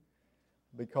offended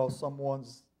because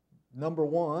someone's number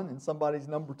one and somebody's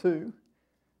number two.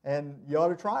 And you ought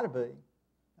to try to be.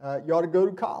 You ought to go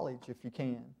to college if you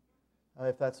can,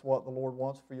 if that's what the Lord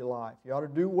wants for your life. You ought to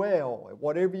do well at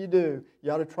whatever you do.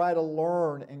 You ought to try to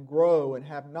learn and grow and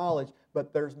have knowledge.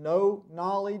 But there's no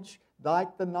knowledge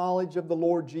like the knowledge of the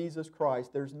Lord Jesus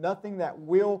Christ. There's nothing that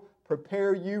will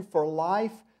prepare you for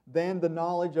life than the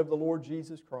knowledge of the Lord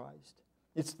Jesus Christ.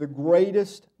 It's the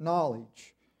greatest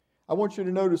knowledge. I want you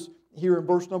to notice here in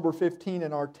verse number 15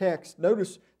 in our text,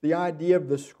 notice the idea of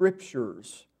the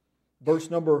Scriptures. Verse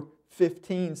number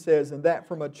 15 says, and that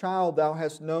from a child thou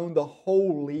hast known the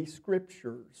holy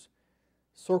Scriptures.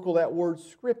 Circle that word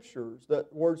Scriptures.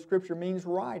 That word Scripture means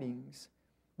writings.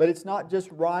 But it's not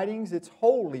just writings, it's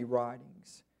holy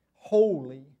writings.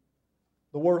 Holy.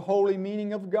 The word holy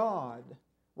meaning of God.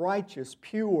 Righteous,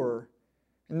 pure.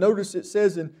 And notice it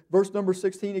says in verse number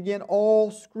 16 again, all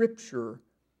Scripture.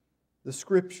 The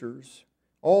Scriptures.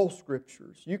 All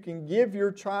Scriptures. You can give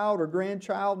your child or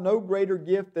grandchild no greater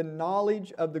gift than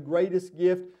knowledge of the greatest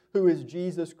gift, who is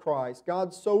Jesus Christ.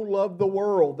 God so loved the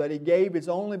world that He gave His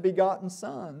only begotten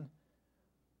Son.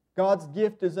 God's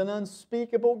gift is an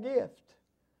unspeakable gift.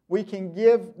 We can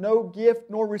give no gift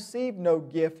nor receive no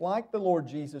gift like the Lord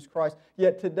Jesus Christ.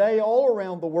 Yet today, all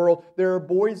around the world, there are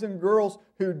boys and girls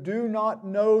who do not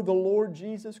know the Lord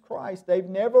Jesus Christ. They've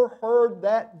never heard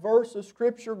that verse of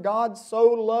Scripture, God so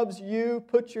loves you,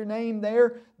 put your name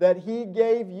there, that He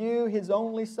gave you His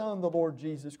only Son, the Lord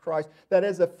Jesus Christ. That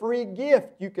as a free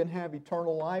gift, you can have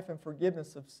eternal life and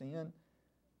forgiveness of sin.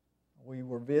 We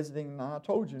were visiting, I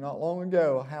told you not long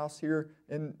ago, a house here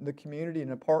in the community,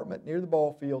 an apartment near the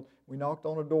ball field. We knocked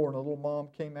on a door and a little mom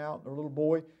came out and a little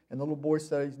boy, and the little boy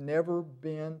said he's never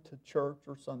been to church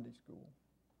or Sunday school.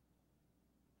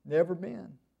 Never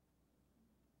been.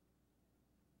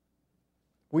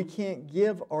 We can't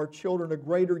give our children a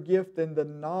greater gift than the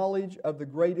knowledge of the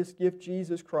greatest gift,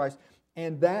 Jesus Christ.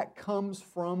 And that comes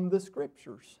from the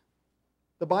Scriptures.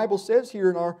 The Bible says here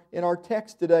in our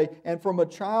text today, and from a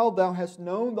child thou hast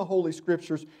known the Holy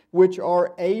Scriptures, which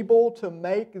are able to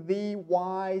make thee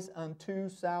wise unto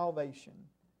salvation.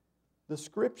 The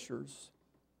Scriptures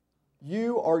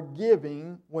you are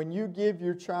giving, when you give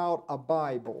your child a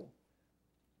Bible,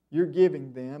 you're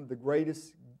giving them the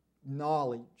greatest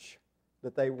knowledge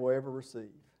that they will ever receive.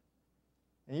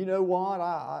 And you know what?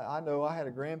 I know I had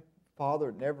a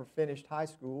grandfather that never finished high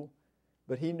school,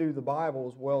 but he knew the Bible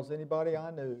as well as anybody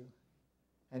I knew.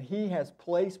 And he has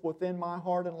placed within my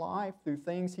heart and life, through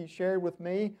things he shared with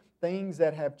me, things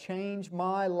that have changed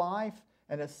my life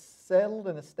and have settled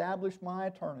and established my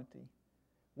eternity.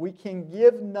 We can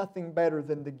give nothing better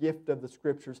than the gift of the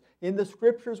Scriptures. In the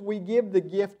Scriptures, we give the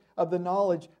gift of the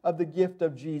knowledge of the gift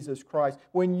of Jesus Christ.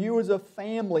 When you as a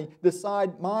family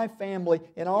decide, my family,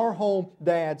 in our home,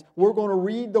 dads, we're going to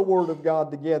read the Word of God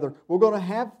together. We're going to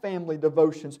have family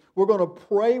devotions. We're going to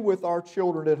pray with our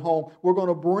children at home. We're going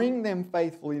to bring them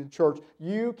faithfully to church.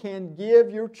 You can give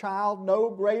your child no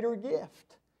greater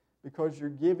gift because you're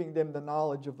giving them the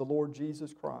knowledge of the Lord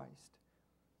Jesus Christ.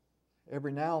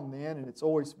 Every now and then, and it's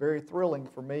always very thrilling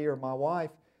for me or my wife,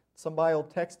 somebody will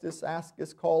text us, ask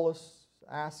us, call us,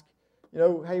 ask,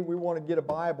 hey, we want to get a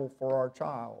Bible for our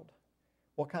child.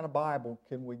 What kind of Bible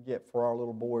can we get for our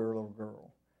little boy or little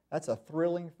girl? That's a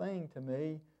thrilling thing to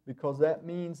me, because that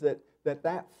means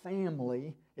that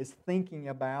family is thinking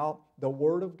about the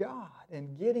Word of God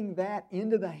and getting that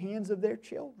into the hands of their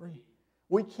children.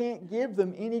 We can't give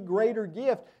them any greater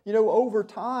gift. Over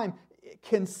time,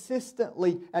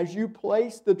 consistently, as you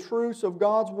place the truths of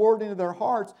God's Word into their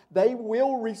hearts, they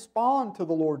will respond to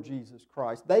the Lord Jesus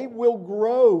Christ. They will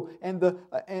grow, and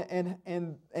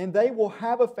they will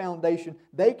have a foundation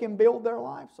they can build their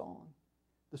lives on.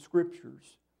 The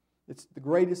Scriptures. It's the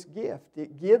greatest gift.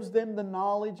 It gives them the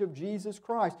knowledge of Jesus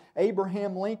Christ.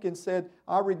 Abraham Lincoln said,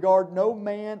 "I regard no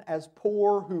man as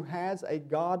poor who has a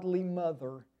godly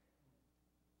mother."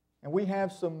 And we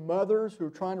have some mothers who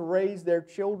are trying to raise their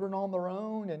children on their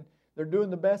own, and they're doing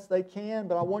the best they can.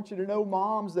 But I want you to know,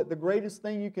 moms, that the greatest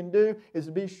thing you can do is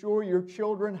to be sure your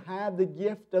children have the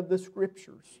gift of the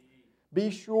Scriptures. Be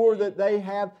sure that they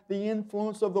have the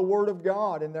influence of the Word of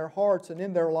God in their hearts and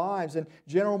in their lives. And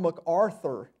General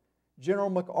MacArthur,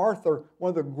 one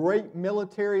of the great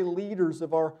military leaders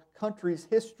of our country's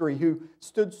history, who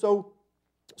stood so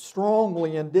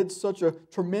strongly and did such a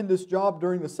tremendous job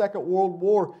during the Second World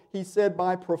War, he said,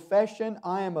 "By profession,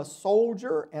 I am a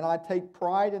soldier, and I take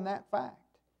pride in that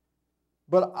fact.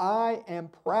 But I am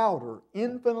prouder,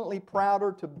 infinitely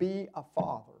prouder, to be a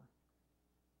father."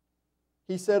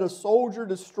 He said, "A soldier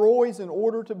destroys in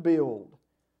order to build.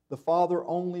 The father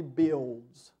only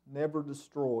builds, never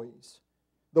destroys.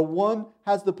 The one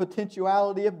has the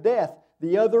potentiality of death.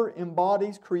 The other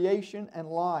embodies creation and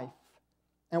life.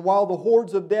 And while the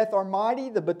hordes of death are mighty,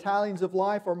 the battalions of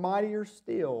life are mightier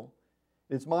still.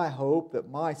 It's my hope that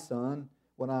my son,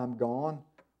 when I am gone,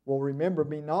 will remember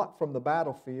me not from the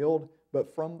battlefield,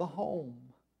 but from the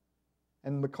home."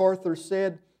 And MacArthur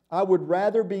said, "I would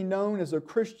rather be known as a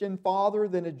Christian father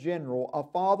than a general, a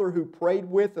father who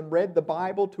prayed with and read the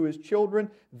Bible to his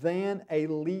children, than a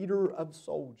leader of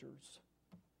soldiers."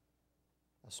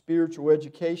 A spiritual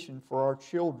education for our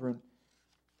children,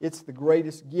 it's the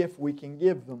greatest gift we can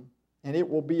give them, and it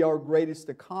will be our greatest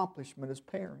accomplishment as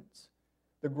parents.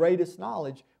 The greatest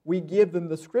knowledge. We give them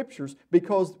the Scriptures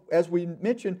because, as we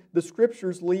mentioned, the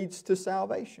Scriptures leads to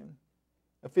salvation.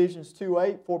 Ephesians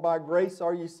 2:8, "For by grace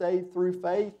are ye saved through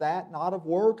faith, that not of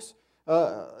works,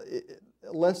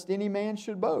 lest any man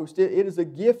should boast." It is a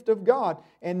gift of God.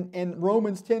 And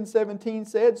Romans 10:17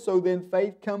 said, "So then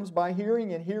faith comes by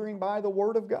hearing, and hearing by the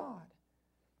Word of God."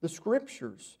 The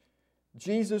Scriptures.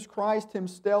 Jesus Christ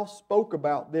Himself spoke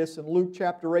about this in Luke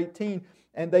chapter 18.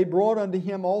 "And they brought unto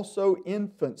Him also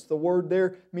infants," the word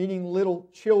there meaning little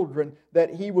children,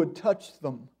 "that He would touch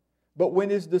them. But when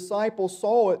His disciples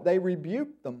saw it, they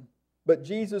rebuked them. But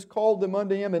Jesus called them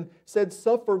unto Him and said,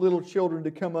 Suffer little children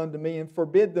to come unto me, and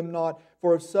forbid them not,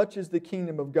 for of such is the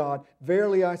kingdom of God.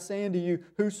 Verily I say unto you,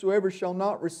 whosoever shall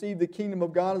not receive the kingdom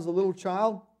of God as a little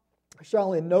child,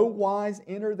 shall in no wise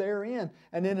enter therein."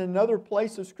 And in another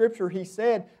place of Scripture He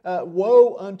said,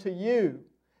 "Woe unto you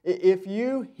if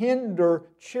you hinder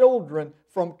children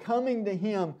from coming to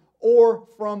Him or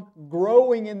from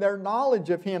growing in their knowledge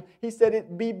of Him." He said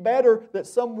it'd be better that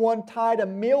someone tied a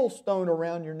millstone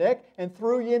around your neck and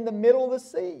threw you in the middle of the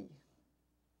sea.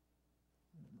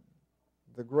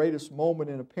 The greatest moment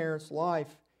in a parent's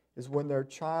life is when their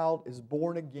child is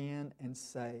born again and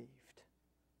saved.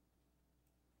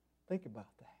 Think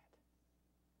about that.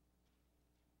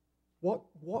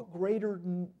 What greater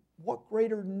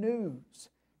news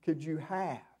could you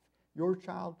have your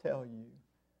child tell you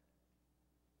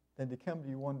than to come to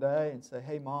you one day and say,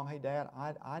 hey, Mom, hey, Dad,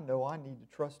 I know I need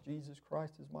to trust Jesus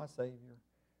Christ as my Savior.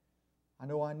 I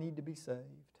know I need to be saved.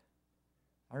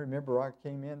 I remember I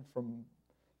came in from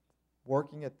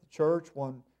working at the church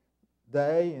one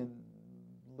day, and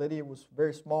Lydia was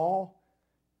very small.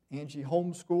 Angie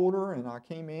homeschooled her, and I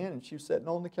came in, and she was sitting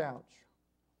on the couch,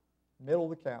 middle of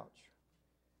the couch,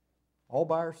 all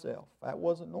by herself. That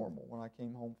wasn't normal when I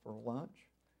came home for lunch.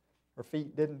 Her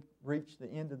feet didn't reach the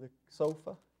end of the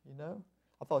sofa, you know.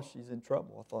 I thought she's in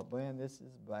trouble. I thought, man, this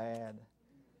is bad.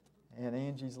 And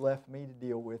Angie's left me to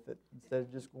deal with it instead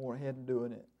of just going ahead and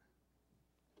doing it.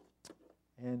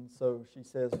 And so she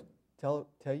says, tell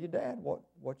your dad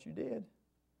what you did.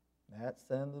 That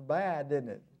sounded bad, didn't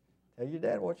it? Tell your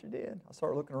dad what you did. I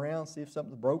started looking around, see if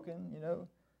something's broken, you know.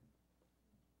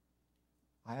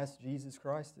 I asked Jesus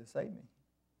Christ to save me.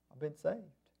 I've been saved.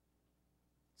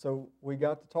 So we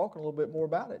got to talking a little bit more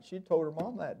about it. She told her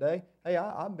mom that day, hey,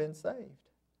 I've been saved.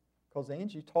 Because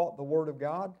Angie taught the Word of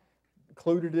God,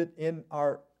 included it in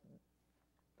our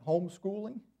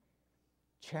homeschooling,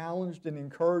 challenged and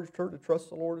encouraged her to trust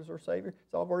the Lord as her Savior.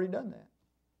 So I've already done that.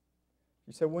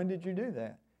 She said, when did you do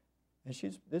that? And she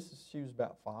was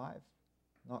about 5,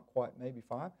 not quite, maybe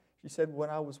 5. She said, when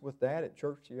I was with Dad at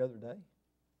church the other day.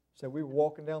 She said, we were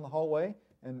walking down the hallway,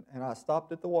 and I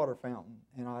stopped at the water fountain,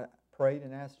 and I prayed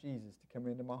and asked Jesus to come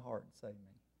into my heart and save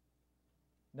me.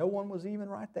 No one was even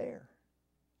right there.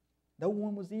 No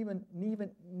one was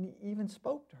even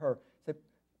spoke to her. Said,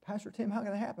 Pastor Tim, how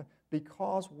can that happen?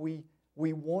 Because we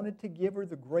wanted to give her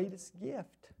the greatest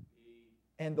gift.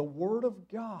 And the Word of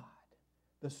God,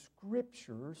 the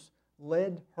Scriptures,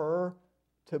 led her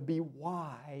to be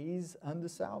wise unto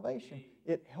salvation.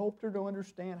 It helped her to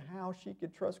understand how she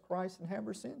could trust Christ and have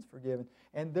her sins forgiven.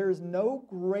 And there's no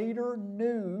greater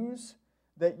news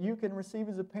that you can receive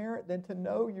as a parent than to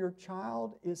know your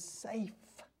child is safe.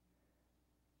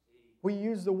 We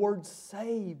use the word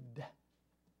saved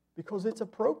because it's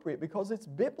appropriate, because it's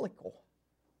biblical,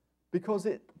 because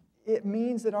it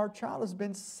means that our child has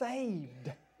been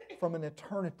saved from an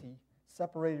eternity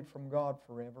separated from God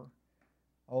forever.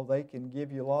 Oh, they can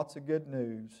give you lots of good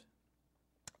news.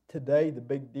 Today, the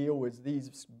big deal is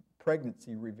these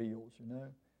pregnancy reveals, you know.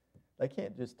 They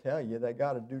can't just tell you. They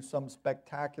got to do some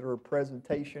spectacular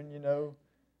presentation, you know.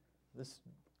 This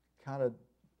kind of,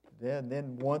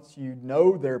 then once you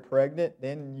know they're pregnant,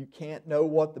 then you can't know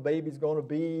what the baby's going to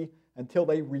be until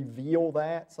they reveal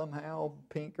that somehow,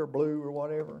 pink or blue or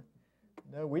whatever.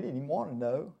 No, we didn't even want to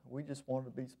know. We just wanted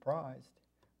to be surprised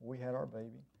when we had our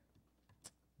baby,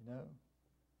 you know.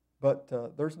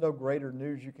 But there's no greater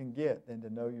news you can get than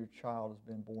to know your child has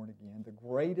been born again. The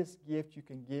greatest gift you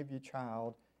can give your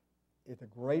child, the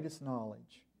greatest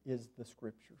knowledge, is the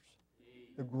Scriptures.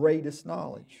 The greatest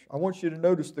knowledge. I want you to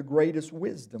notice the greatest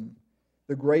wisdom.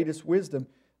 The greatest wisdom.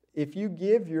 If you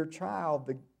give your child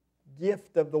the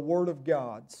gift of the Word of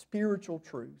God, spiritual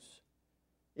truths,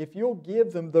 if you'll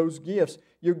give them those gifts,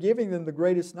 you're giving them the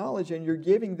greatest knowledge and you're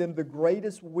giving them the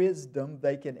greatest wisdom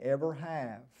they can ever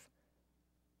have.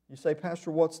 You say,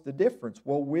 Pastor, what's the difference?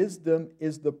 Well, wisdom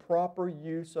is the proper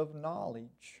use of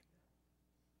knowledge.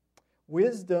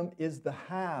 Wisdom is the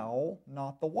how,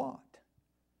 not the what.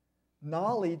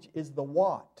 Knowledge is the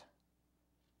what.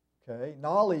 Okay?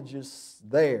 Knowledge is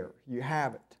there. You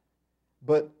have it.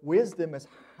 But wisdom is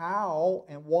how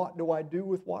and what do I do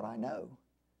with what I know.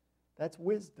 That's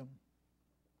wisdom.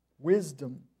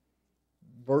 Wisdom.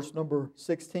 Verse number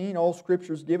 16, all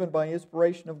Scripture is given by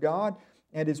inspiration of God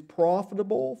and is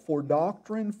profitable for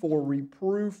doctrine, for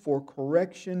reproof, for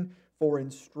correction, for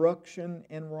instruction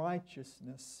in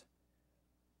righteousness.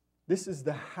 This is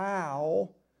the how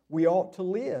we ought to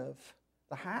live.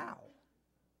 The how.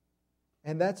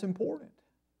 And that's important.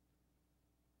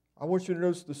 I want you to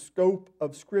notice the scope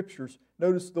of Scriptures.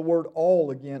 Notice the word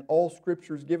all again. All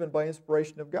Scripture is given by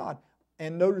inspiration of God.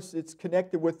 And notice it's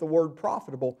connected with the word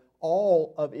profitable.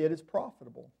 All of it is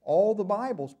profitable. All the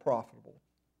Bible's profitable.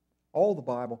 All the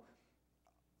Bible.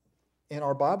 In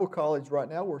our Bible college right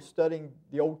now, we're studying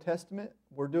the Old Testament.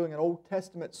 We're doing an Old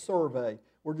Testament survey.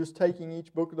 We're just taking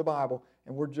each book of the Bible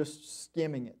and we're just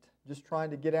skimming it. Just trying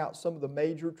to get out some of the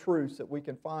major truths that we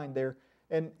can find there.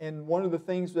 And one of the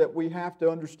things that we have to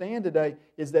understand today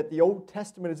is that the Old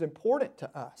Testament is important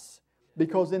to us.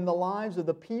 Because in the lives of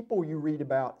the people you read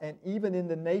about, and even in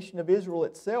the nation of Israel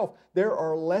itself, there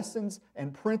are lessons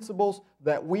and principles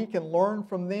that we can learn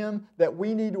from them that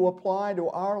we need to apply to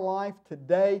our life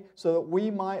today so that we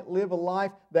might live a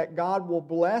life that God will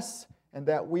bless and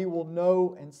that we will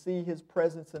know and see His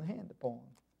presence and hand upon.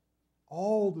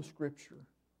 All the Scripture.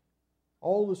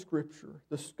 All the Scripture,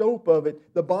 the scope of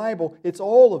it, the Bible, it's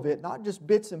all of it, not just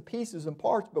bits and pieces and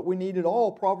parts, but we need it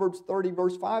all. Proverbs 30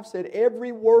 verse 5 said,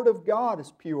 every word of God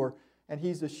is pure, and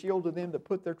He's a shield to them that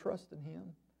put their trust in Him.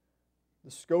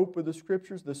 The scope of the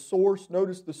Scriptures, the source.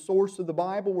 Notice the source of the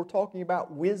Bible. We're talking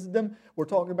about wisdom. We're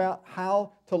talking about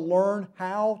how to learn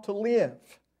how to live.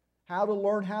 How to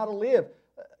learn how to live.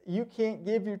 You can't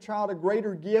give your child a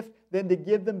greater gift than to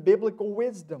give them biblical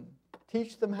wisdom.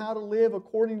 Teach them how to live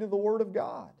according to the Word of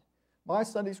God. My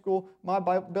Sunday school, my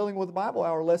Building with the Bible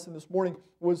Hour lesson this morning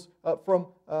was from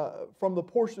the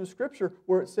portion of Scripture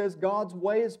where it says God's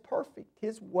way is perfect.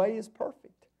 His way is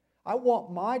perfect. I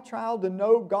want my child to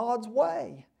know God's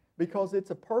way because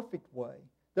it's a perfect way.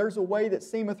 There's a way that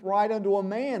seemeth right unto a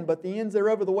man, but the ends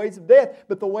thereof are the ways of death.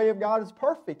 But the way of God is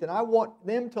perfect, and I want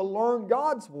them to learn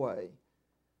God's way.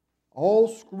 All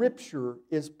Scripture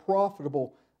is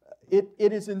profitable. It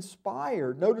is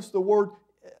inspired. Notice the word,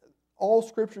 all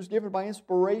Scripture is given by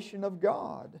inspiration of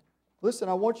God. Listen,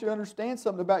 I want you to understand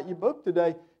something about your book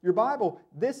today. Your Bible,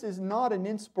 this is not an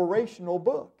inspirational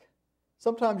book.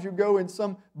 Sometimes you go in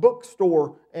some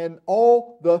bookstore and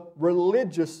all the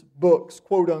religious books,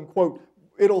 quote unquote,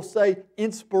 it'll say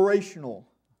inspirational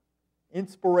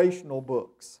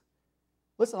books.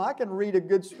 Listen, I can read a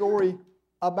good story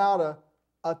about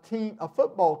a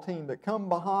football team that come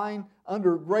behind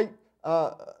under great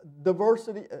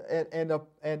diversity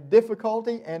and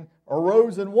difficulty and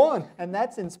arose and won, and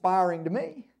that's inspiring to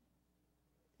me.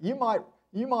 You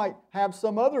might have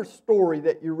some other story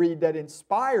that you read that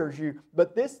inspires you,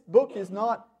 but this book is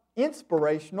not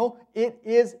inspirational, it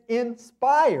is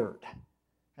inspired.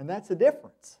 And that's a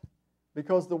difference,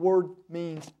 because the word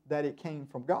means that it came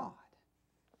from God.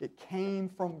 It came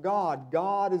from God.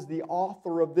 God is the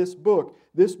author of this book.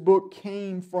 This book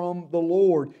came from the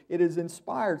Lord. It is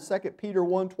inspired. 2 Peter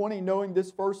 1:20, knowing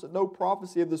this verse, that no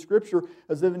prophecy of the Scripture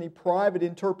is of any private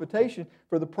interpretation,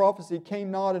 for the prophecy came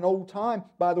not in old time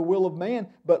by the will of man,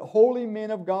 but holy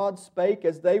men of God spake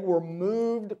as they were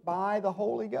moved by the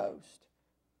Holy Ghost.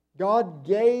 God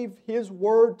gave His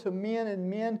word to men, and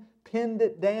men pinned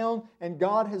it down, and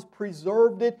God has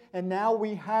preserved it, and now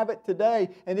we have it today.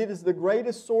 And it is the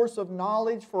greatest source of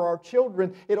knowledge for our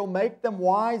children. It'll make them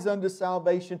wise unto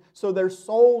salvation, so their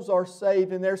souls are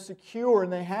saved and they're secure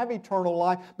and they have eternal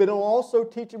life. But it'll also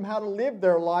teach them how to live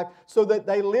their life, so that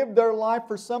they live their life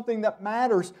for something that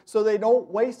matters, so they don't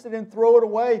waste it and throw it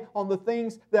away on the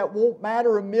things that won't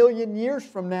matter a million years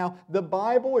from now. The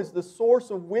Bible is the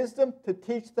source of wisdom to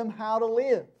teach them how to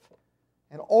live.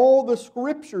 And all the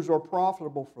Scriptures are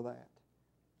profitable for that.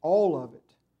 All of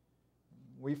it.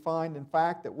 We find, in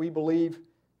fact, that we believe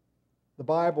the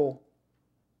Bible,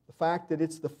 the fact that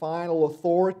it's the final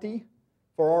authority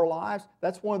for our lives,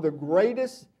 that's one of the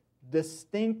greatest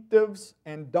distinctives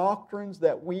and doctrines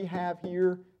that we have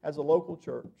here as a local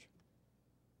church.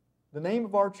 The name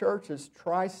of our church is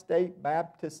Tri-State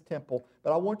Baptist Temple.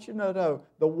 But I want you to know,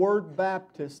 the word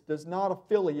Baptist does not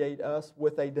affiliate us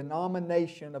with a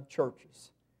denomination of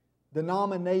churches.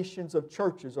 Denominations of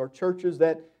churches are churches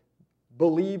that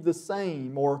believe the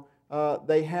same, or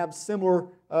they have similar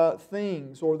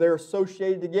things, or they're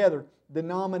associated together.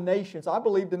 Denominations. I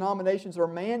believe denominations are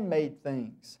man-made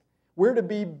things. We're to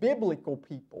be biblical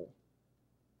people.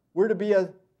 We're to be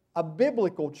a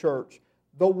biblical church.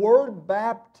 The word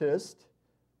Baptist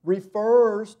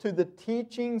refers to the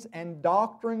teachings and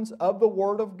doctrines of the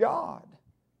Word of God.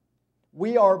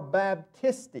 We are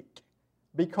Baptistic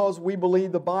because we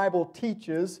believe the Bible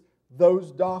teaches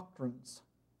those doctrines.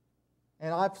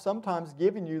 And I've sometimes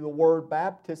given you the word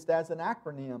Baptist as an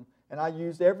acronym, and I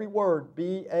use every word,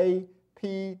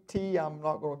 B-A-P-T. I'm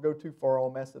not going to go too far, I'll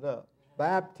mess it up.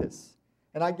 Baptist.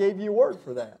 And I gave you a word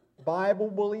for that. Bible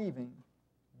believing.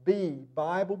 B,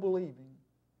 Bible believing.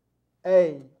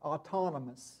 A,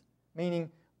 autonomous,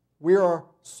 meaning we are a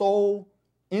sole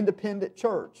independent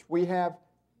church. We have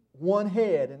one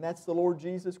head, and that's the Lord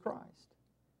Jesus Christ.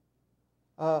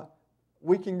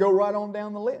 We can go right on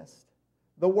down the list.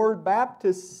 The word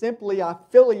Baptist simply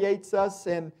affiliates us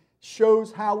and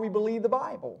shows how we believe the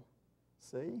Bible.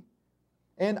 See?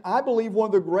 And I believe one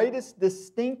of the greatest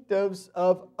distinctives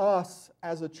of us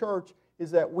as a church is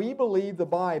that we believe the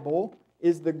Bible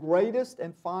is the greatest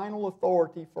and final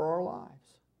authority for our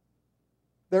lives.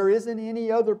 There isn't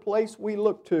any other place we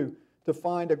look to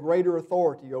find a greater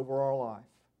authority over our life.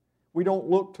 We don't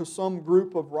look to some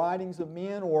group of writings of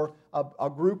men or a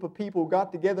group of people who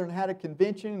got together and had a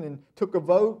convention and took a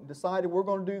vote and decided we're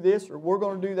going to do this or we're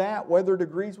going to do that, whether it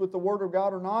agrees with the Word of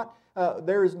God or not.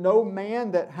 There is no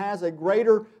man that has a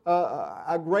greater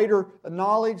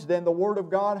knowledge than the Word of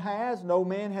God has. No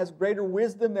man has greater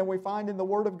wisdom than we find in the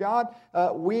Word of God.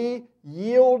 We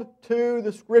yield to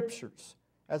the Scriptures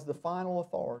as the final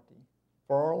authority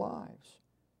for our lives.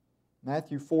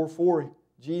 Matthew 4:4,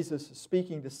 Jesus is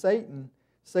speaking to Satan.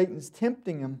 Satan's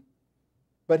tempting him.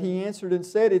 But he answered and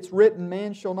said, It's written,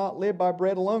 man shall not live by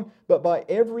bread alone, but by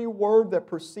every word that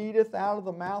proceedeth out of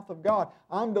the mouth of God.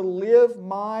 I'm to live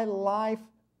my life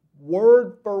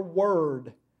word for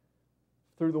word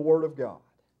through the Word of God.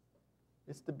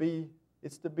 It's to be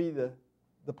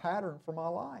the pattern for my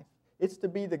life. It's to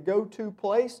be the go-to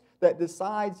place that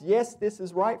decides, yes, this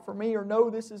is right for me, or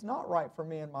no, this is not right for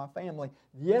me and my family.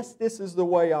 Yes, this is the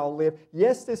way I'll live.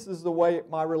 Yes, this is the way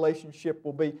my relationship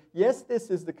will be. Yes, this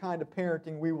is the kind of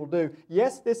parenting we will do.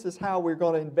 Yes, this is how we're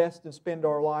going to invest and spend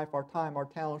our life, our time, our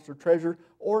talents, or treasure,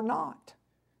 or not.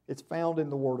 It's found in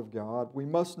the Word of God. We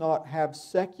must not have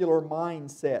secular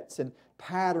mindsets and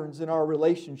patterns in our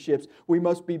relationships. We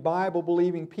must be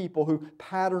Bible-believing people who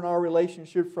pattern our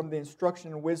relationships from the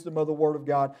instruction and wisdom of the Word of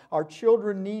God. Our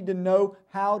children need to know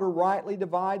how to rightly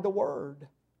divide the Word.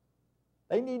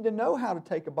 They need to know how to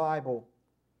take a Bible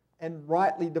and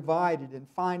rightly divide it and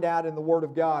find out in the Word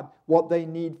of God what they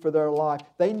need for their life.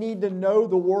 They need to know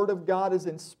the Word of God is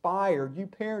inspired. You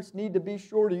parents need to be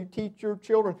sure to teach your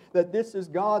children that this is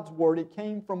God's Word. It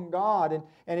came from God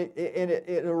and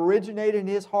it originated in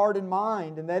His heart and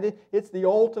mind, and that it's the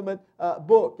ultimate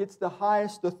book. It's the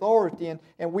highest authority,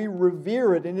 and we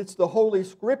revere it, and it's the Holy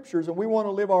Scriptures, and we want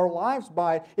to live our lives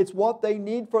by it. It's what they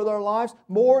need for their lives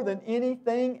more than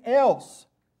anything else.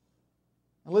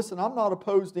 And listen, I'm not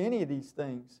opposed to any of these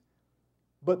things,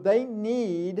 but they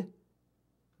need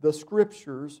the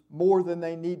Scriptures more than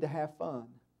they need to have fun.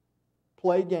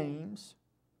 Play games,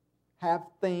 have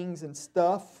things and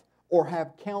stuff, or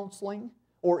have counseling,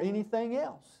 or anything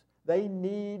else. They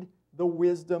need the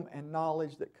wisdom and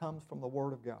knowledge that comes from the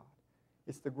Word of God.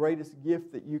 It's the greatest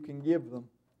gift that you can give them.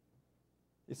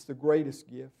 It's the greatest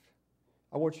gift.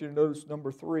 I want you to notice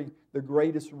number 3, the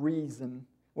greatest reason.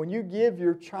 When you give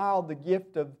your child the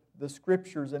gift of the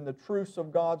Scriptures and the truths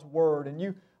of God's Word, and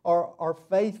you are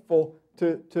faithful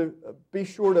to be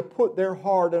sure to put their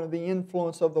heart under the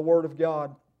influence of the Word of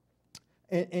God,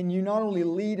 and you not only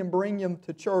lead and bring them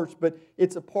to church, but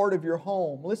it's a part of your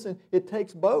home. Listen, it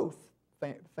takes both,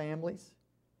 families.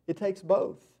 It takes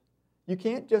both. You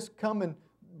can't just come and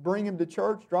bring them to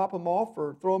church, drop them off,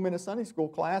 or throw them in a Sunday school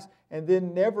class, and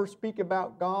then never speak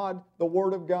about God, the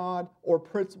Word of God, or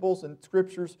principles and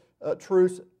Scriptures,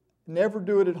 truths. Never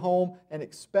do it at home and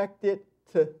expect it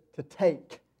to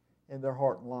take in their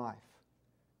heart and life.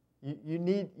 You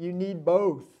need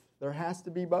both. There has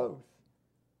to be both.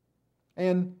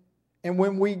 And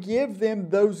when we give them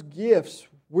those gifts,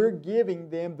 we're giving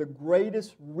them the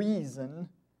greatest reason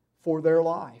for their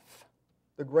life.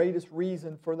 The greatest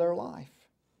reason for their life.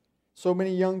 So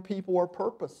many young people are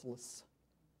purposeless.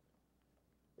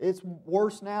 It's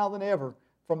worse now than ever.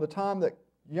 From the time that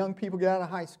young people get out of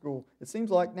high school, it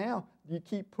seems like now you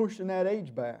keep pushing that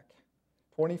age back.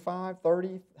 25,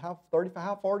 30, 35,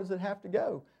 how far does it have to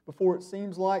go before it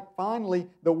seems like finally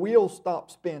the wheels stop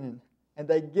spinning and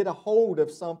they get a hold of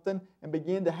something and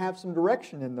begin to have some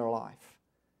direction in their life?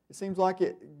 It seems like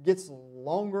it gets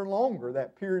longer and longer,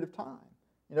 that period of time.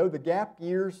 You know, the gap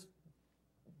years,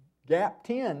 gap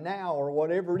 10 now, or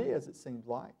whatever it is, it seems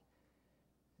like.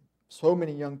 So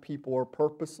many young people are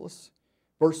purposeless.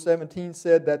 Verse 17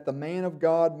 said that the man of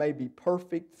God may be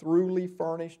perfect, thoroughly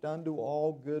furnished unto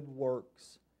all good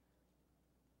works.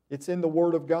 It's in the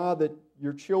Word of God that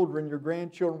your children, your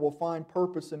grandchildren will find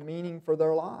purpose and meaning for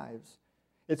their lives.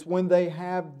 It's when they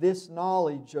have this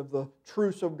knowledge of the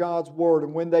truths of God's Word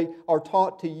and when they are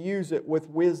taught to use it with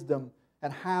wisdom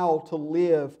and how to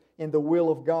live in the will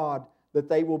of God that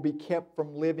they will be kept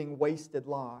from living wasted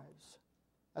lives.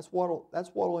 That's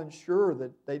what will ensure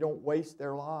that they don't waste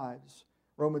their lives.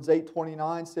 Romans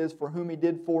 8:29 says, For whom He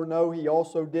did foreknow, He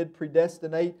also did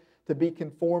predestinate to be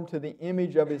conformed to the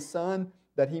image of His Son,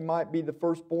 that He might be the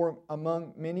firstborn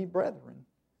among many brethren.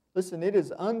 Listen, it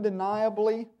is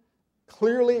undeniably,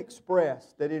 clearly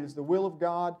expressed that it is the will of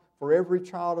God for every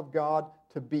child of God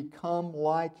to become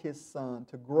like His Son,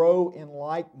 to grow in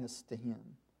likeness to Him.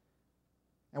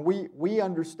 And we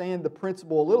understand the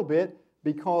principle a little bit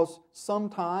because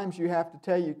sometimes you have to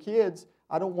tell your kids,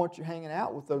 I don't want you hanging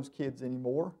out with those kids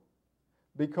anymore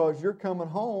because you're coming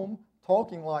home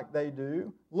talking like they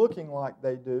do, looking like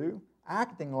they do,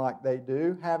 acting like they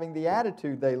do, having the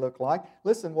attitude they look like.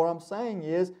 Listen, what I'm saying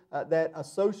is that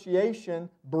association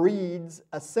breeds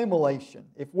assimilation.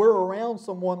 If we're around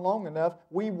someone long enough,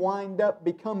 we wind up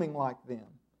becoming like them.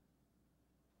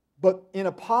 But in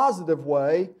a positive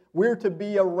way, we're to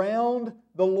be around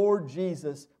the Lord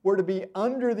Jesus. We're to be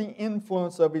under the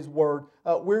influence of His Word.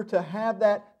 We're to have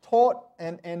that taught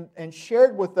and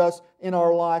shared with us in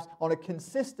our lives on a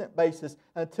consistent basis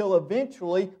until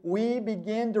eventually we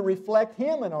begin to reflect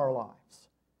Him in our lives.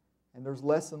 And there's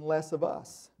less and less of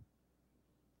us.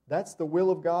 That's the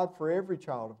will of God for every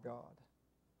child of God.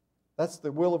 That's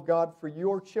the will of God for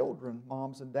your children,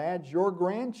 moms and dads, your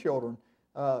grandchildren,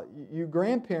 you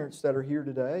grandparents that are here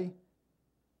today.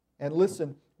 And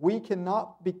listen, we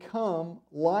cannot become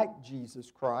like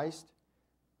Jesus Christ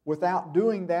without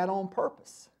doing that on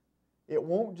purpose. It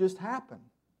won't just happen.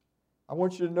 I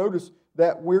want you to notice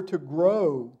that we're to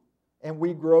grow, and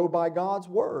we grow by God's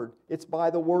Word. It's by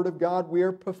the Word of God we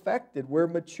are perfected, we're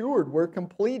matured, we're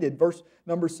completed. Verse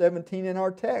number 17 in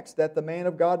our text, that the man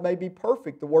of God may be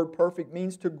perfect. The word perfect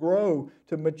means to grow,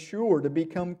 to mature, to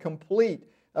become complete.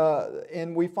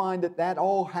 And we find that that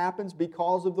all happens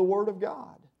because of the Word of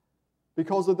God.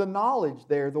 Because of the knowledge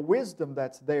there, the wisdom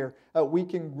that's there, we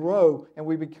can grow and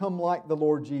we become like the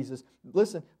Lord Jesus.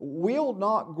 Listen, we'll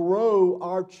not grow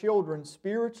our children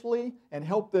spiritually and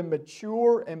help them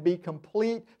mature and be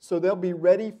complete so they'll be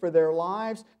ready for their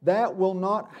lives. That will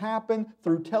not happen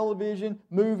through television,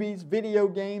 movies, video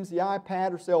games, the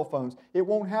iPad, or cell phones. It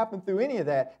won't happen through any of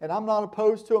that, and I'm not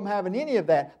opposed to them having any of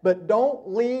that. But don't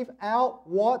leave out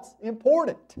what's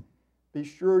important. Be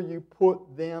sure you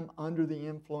put them under the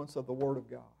influence of the Word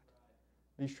of God.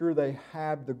 Be sure they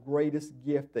have the greatest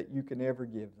gift that you can ever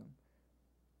give them.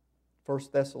 1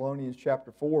 Thessalonians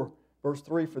chapter 4, verse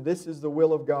 3, for this is the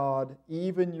will of God,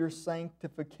 even your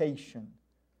sanctification,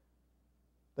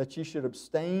 that ye should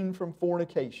abstain from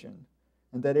fornication,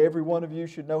 and that every one of you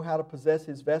should know how to possess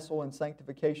his vessel in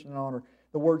sanctification and honor.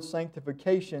 The word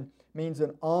sanctification means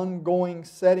an ongoing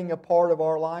setting apart of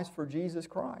our lives for Jesus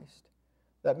Christ.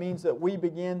 That means that we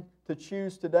begin to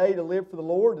choose today to live for the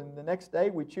Lord, and the next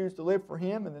day we choose to live for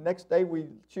Him, and the next day we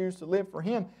choose to live for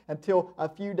Him until a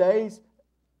few days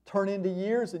turn into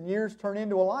years and years turn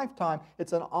into a lifetime.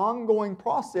 It's an ongoing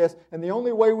process, and the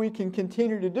only way we can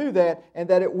continue to do that and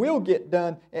that it will get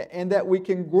done and that we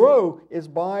can grow is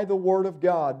by the Word of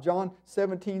God. John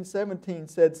 17:17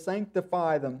 said,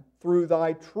 sanctify them through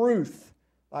thy truth.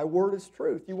 Thy word is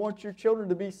truth. You want your children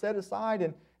to be set aside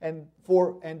and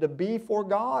to be for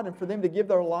God and for them to give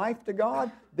their life to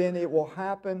God, then it will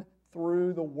happen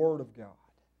through the Word of God.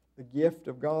 The gift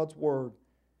of God's Word.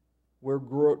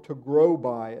 We're to grow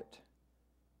by it.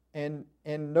 And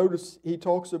notice he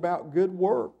talks about good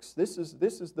works. This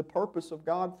is the purpose of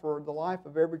God for the life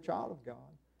of every child of God.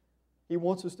 He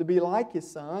wants us to be like His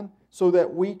Son so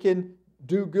that we can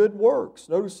do good works.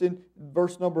 Notice in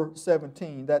verse number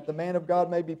 17, that the man of God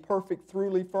may be perfect,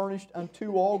 thoroughly furnished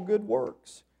unto all good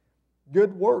works.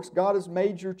 Good works. God has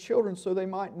made your children so they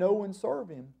might know and serve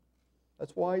Him.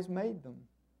 That's why He's made them.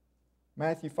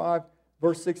 Matthew 5,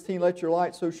 verse 16, let your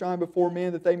light so shine before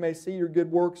men that they may see your good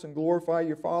works and glorify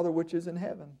your Father which is in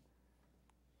heaven.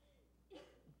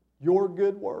 Your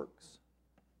good works.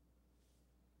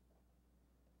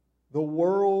 The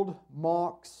world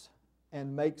mocks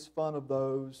and makes fun of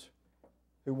those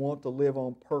who want to live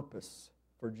on purpose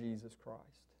for Jesus Christ.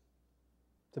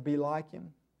 To be like Him,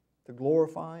 to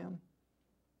glorify Him.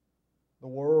 The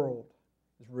world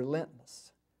is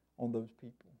relentless on those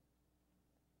people.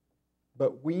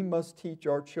 But we must teach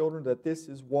our children that this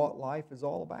is what life is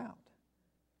all about.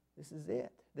 This is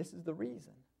it. This is the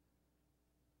reason.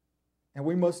 And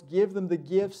we must give them the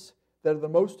gifts that are the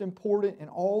most important in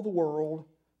all the world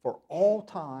for all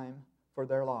time for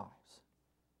their lives.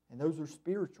 And those are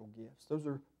spiritual gifts. Those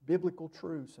are biblical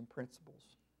truths and principles.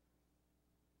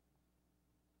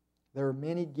 There are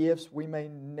many gifts we may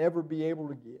never be able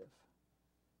to give.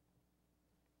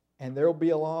 And there will be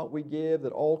a lot we give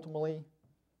that ultimately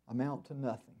amount to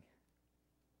nothing.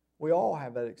 We all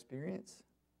have that experience.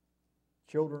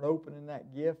 Children opening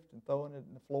that gift and throwing it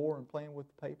in the floor and playing with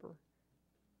the paper.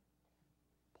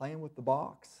 Playing with the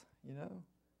box, you know.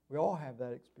 We all have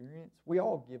that experience. We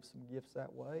all give some gifts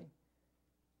that way.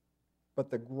 But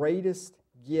the greatest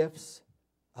gifts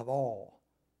of all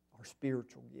are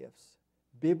spiritual gifts.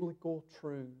 Biblical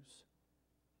truths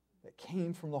that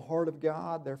came from the heart of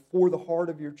God. They're for the heart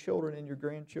of your children and your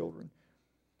grandchildren.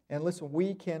 And listen,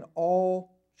 we can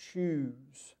all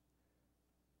choose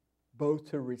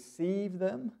both to receive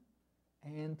them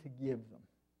and to give them.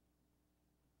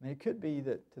 I mean, it could be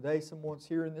that today someone's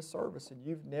here in this service and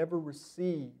you've never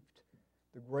received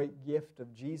the great gift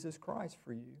of Jesus Christ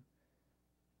for you.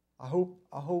 I hope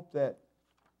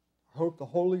the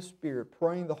Holy Spirit,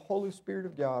 praying the Holy Spirit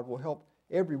of God will help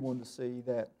everyone to see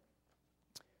that,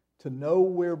 to know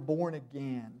we're born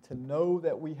again, to know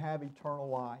that we have eternal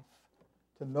life,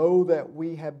 to know that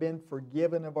we have been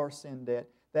forgiven of our sin debt,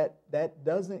 that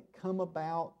doesn't come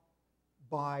about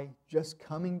by just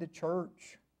coming to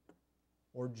church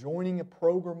or joining a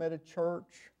program at a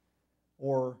church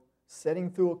or sitting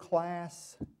through a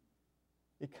class.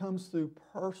 It comes through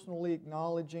personally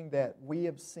acknowledging that we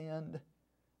have sinned.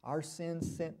 Our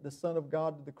sins sent the Son of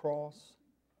God to the cross.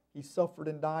 He suffered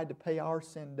and died to pay our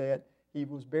sin debt. He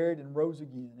was buried and rose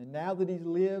again. And now that He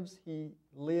lives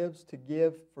to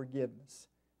give forgiveness.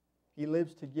 He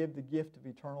lives to give the gift of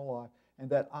eternal life. And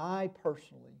that I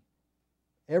personally,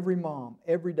 every mom,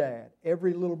 every dad,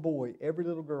 every little boy, every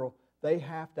little girl, they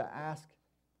have to ask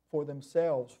for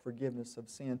themselves forgiveness of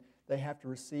sin. They have to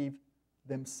receive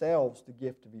themselves the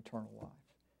gift of eternal life.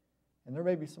 And there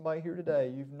may be somebody here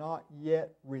today, you've not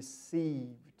yet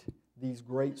received these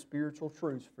great spiritual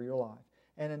truths for your life.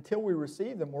 And until we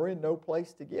receive them, we're in no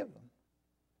place to give them.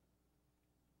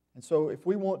 And so if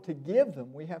we want to give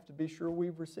them, we have to be sure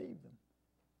we've received them.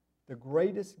 The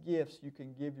greatest gifts you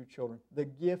can give your children, the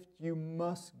gift you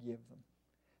must give them.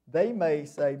 They may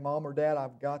say, Mom or Dad,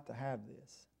 I've got to have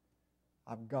this.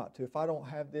 I've got to. If I don't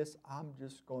have this, I'm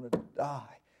just going to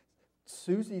die.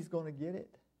 Susie's going to get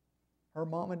it. Her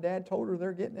mom and dad told her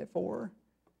they're getting it for her.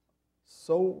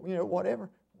 So, whatever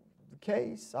the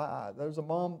case, there's a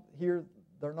mom here,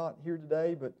 they're not here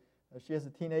today, but she has a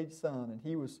teenage son, and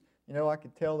he was, I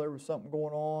could tell there was something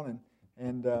going on,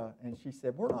 and she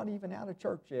said, we're not even out of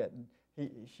church yet. And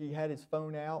she had his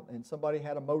phone out, and somebody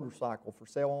had a motorcycle for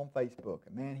sale on Facebook.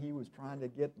 And man, he was trying to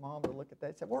get Mom to look at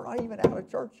that. He said, we're not even out of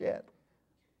church yet.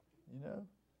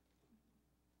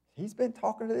 He's been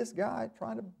talking to this guy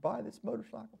trying to buy this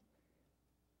motorcycle.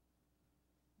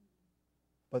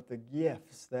 But the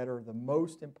gifts that are the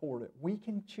most important, we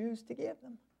can choose to give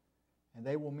them, and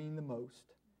they will mean the most.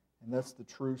 And that's the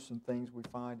truths and things we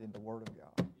find in the Word of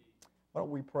God. Why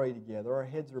don't we pray together? Our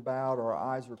heads are bowed, our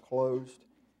eyes are closed.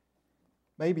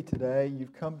 Maybe today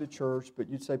you've come to church, but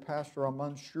you'd say, Pastor, I'm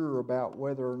unsure about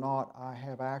whether or not I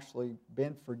have actually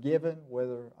been forgiven,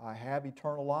 whether I have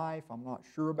eternal life. I'm not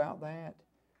sure about that.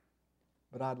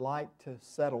 But I'd like to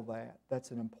settle that.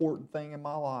 That's an important thing in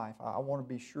my life. I want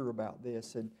to be sure about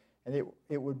this. And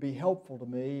it would be helpful to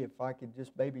me if I could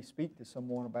just maybe speak to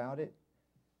someone about it.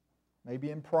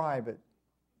 Maybe in private.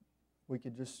 We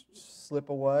could just slip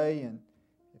away. And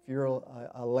if you're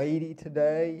a lady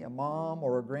today, a mom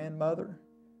or a grandmother,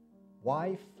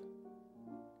 wife,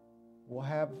 we'll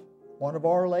have one of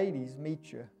our ladies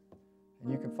meet you.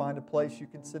 And you can find a place you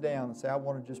can sit down and say, I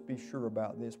want to just be sure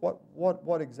about this.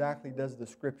 What exactly does the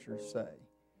Scripture say?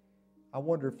 I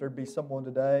wonder if there'd be someone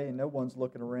today, and no one's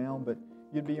looking around, but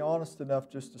you'd be honest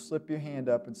enough just to slip your hand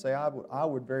up and say, I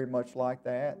would very much like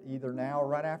that. Either now or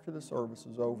right after the service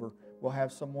is over, we'll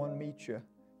have someone meet you.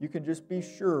 You can just be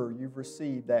sure you've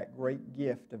received that great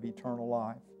gift of eternal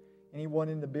life. Anyone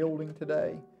in the building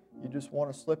today, you just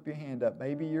want to slip your hand up.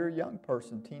 Maybe you're a young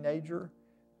person, teenager,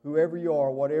 whoever you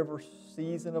are, whatever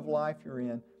season of life you're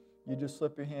in, you just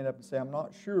slip your hand up and say, I'm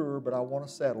not sure, but I want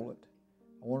to settle it.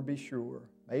 I want to be sure.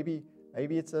 Maybe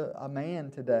it's a man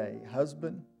today,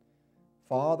 husband,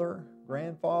 father,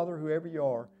 grandfather, whoever you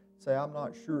are. Say, I'm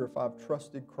not sure if I've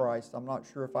trusted Christ. I'm not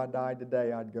sure if I died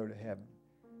today, I'd go to heaven.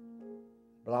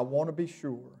 But I want to be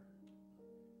sure.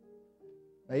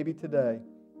 Maybe today,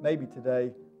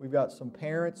 we've got some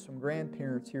parents, some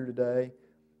grandparents here today,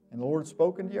 and the Lord's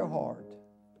spoken to your heart.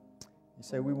 You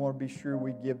say, we want to be sure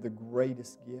we give the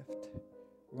greatest gift.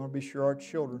 We want to be sure our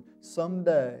children,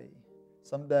 someday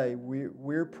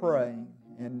we're praying,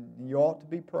 and you ought to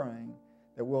be praying,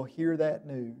 that we'll hear that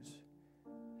news.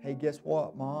 Hey, guess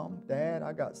what, Mom, Dad,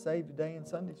 I got saved today in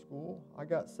Sunday school. I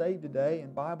got saved today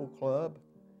in Bible club.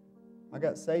 I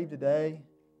got saved today,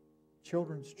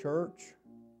 children's church.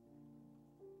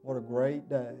 What a great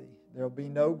day. There'll be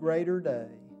no greater day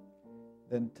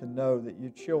than to know that your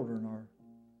children are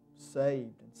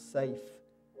saved and safe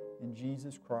in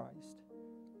Jesus Christ.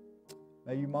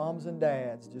 May you moms and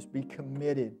dads just be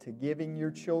committed to giving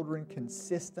your children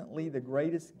consistently the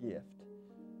greatest gift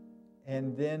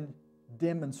and then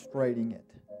demonstrating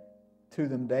it to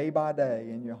them day by day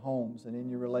in your homes and in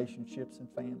your relationships and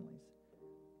families.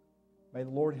 May the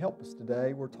Lord help us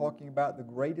today. We're talking about the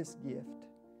greatest gift.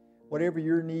 Whatever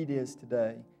your need is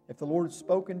today, if the Lord has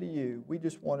spoken to you, we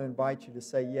just want to invite you to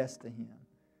say yes to Him.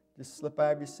 Just slip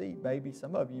out of your seat.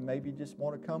 Some of you maybe just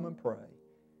want to come and pray.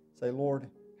 Say, Lord,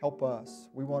 help us.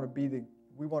 We want to be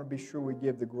we want to be sure we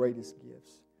give the greatest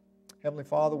gifts. Heavenly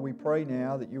Father, we pray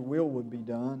now that your will would be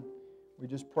done. We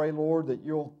just pray, Lord, that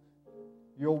you'll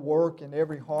work in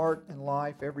every heart and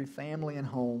life, every family and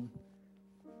home.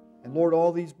 And Lord,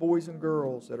 all these boys and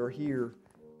girls that are here,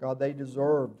 God, they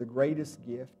deserve the greatest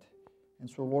gift. And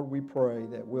so, Lord, we pray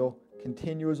that we'll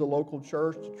continue as a local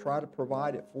church to try to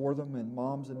provide it for them, and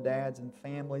moms and dads and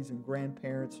families and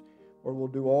grandparents, where we'll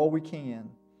do all we can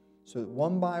so that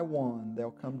one by one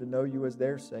they'll come to know you as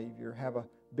their Savior, have a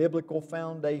biblical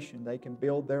foundation they can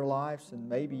build their lives and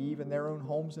maybe even their own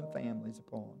homes and families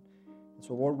upon. And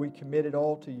so, Lord, we commit it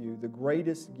all to you, the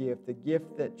greatest gift, the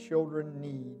gift that children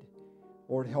need.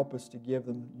 Lord, help us to give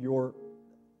them your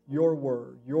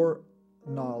word, your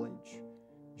knowledge,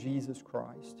 Jesus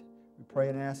Christ. We pray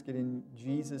and ask it in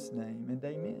Jesus' name, and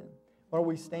amen. Why don't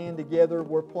we stand together?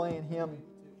 We're playing hymn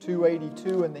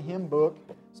 282 in the hymn book.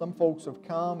 Some folks have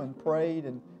come and prayed,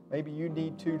 and maybe you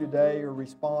need to today or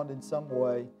respond in some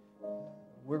way.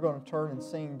 We're going to turn and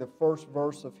sing the first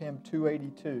verse of hymn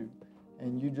 282,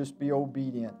 and you just be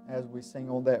obedient as we sing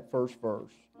on that first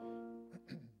verse.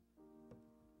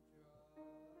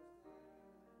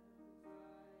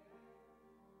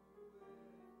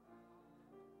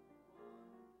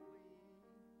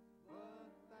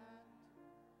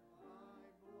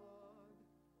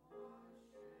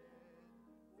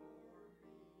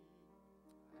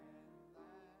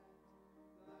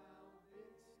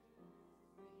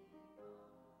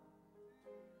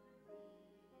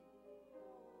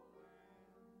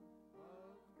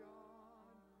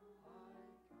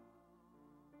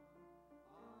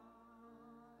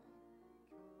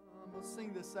 Let's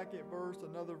sing the second verse,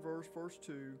 another verse, verse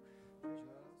 2.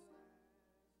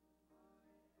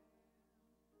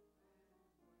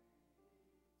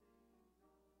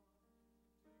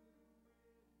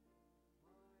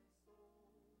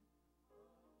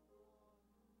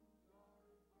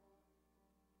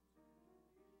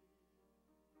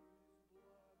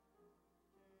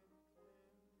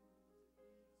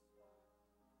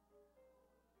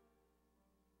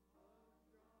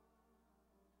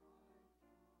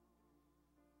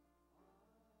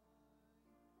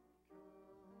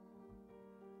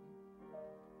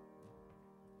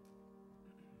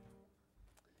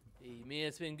 Amen.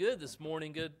 It's been good this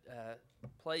morning. Good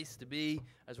place to be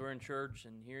as we're in church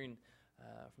and hearing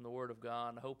from the Word of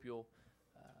God. I hope you'll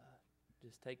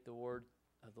just take the Word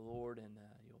of the Lord and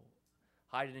you'll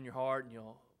hide it in your heart and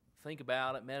you'll think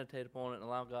about it, meditate upon it, and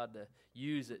allow God to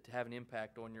use it to have an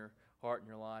impact on your heart and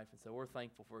your life. And so we're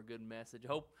thankful for a good message. I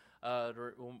hope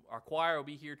our choir will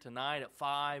be here tonight at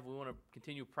 5. We want to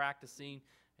continue practicing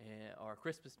our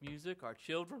Christmas music. Our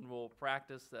children will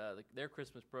practice their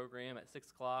Christmas program at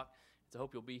 6 o'clock. So I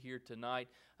hope you'll be here tonight.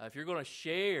 If you're going to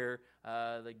share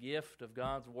the gift of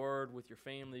God's Word with your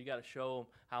family, you got to show them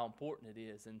how important it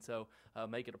is. And so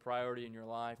make it a priority in your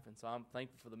life. And so I'm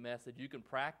thankful for the message. You can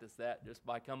practice that just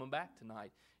by coming back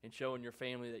tonight and showing your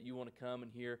family that you want to come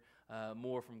and hear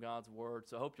more from God's Word.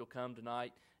 So I hope you'll come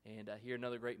tonight and hear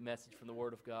another great message from the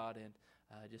Word of God and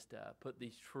just put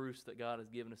these truths that God has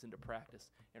given us into practice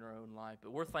in our own life.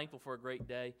 But we're thankful for a great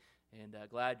day and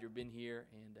glad you've been here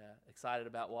and excited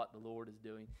about what the Lord is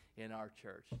doing in our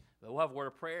church. But we'll have a word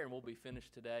of prayer and we'll be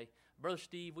finished today. Brother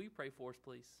Steve, will you pray for us,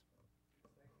 please?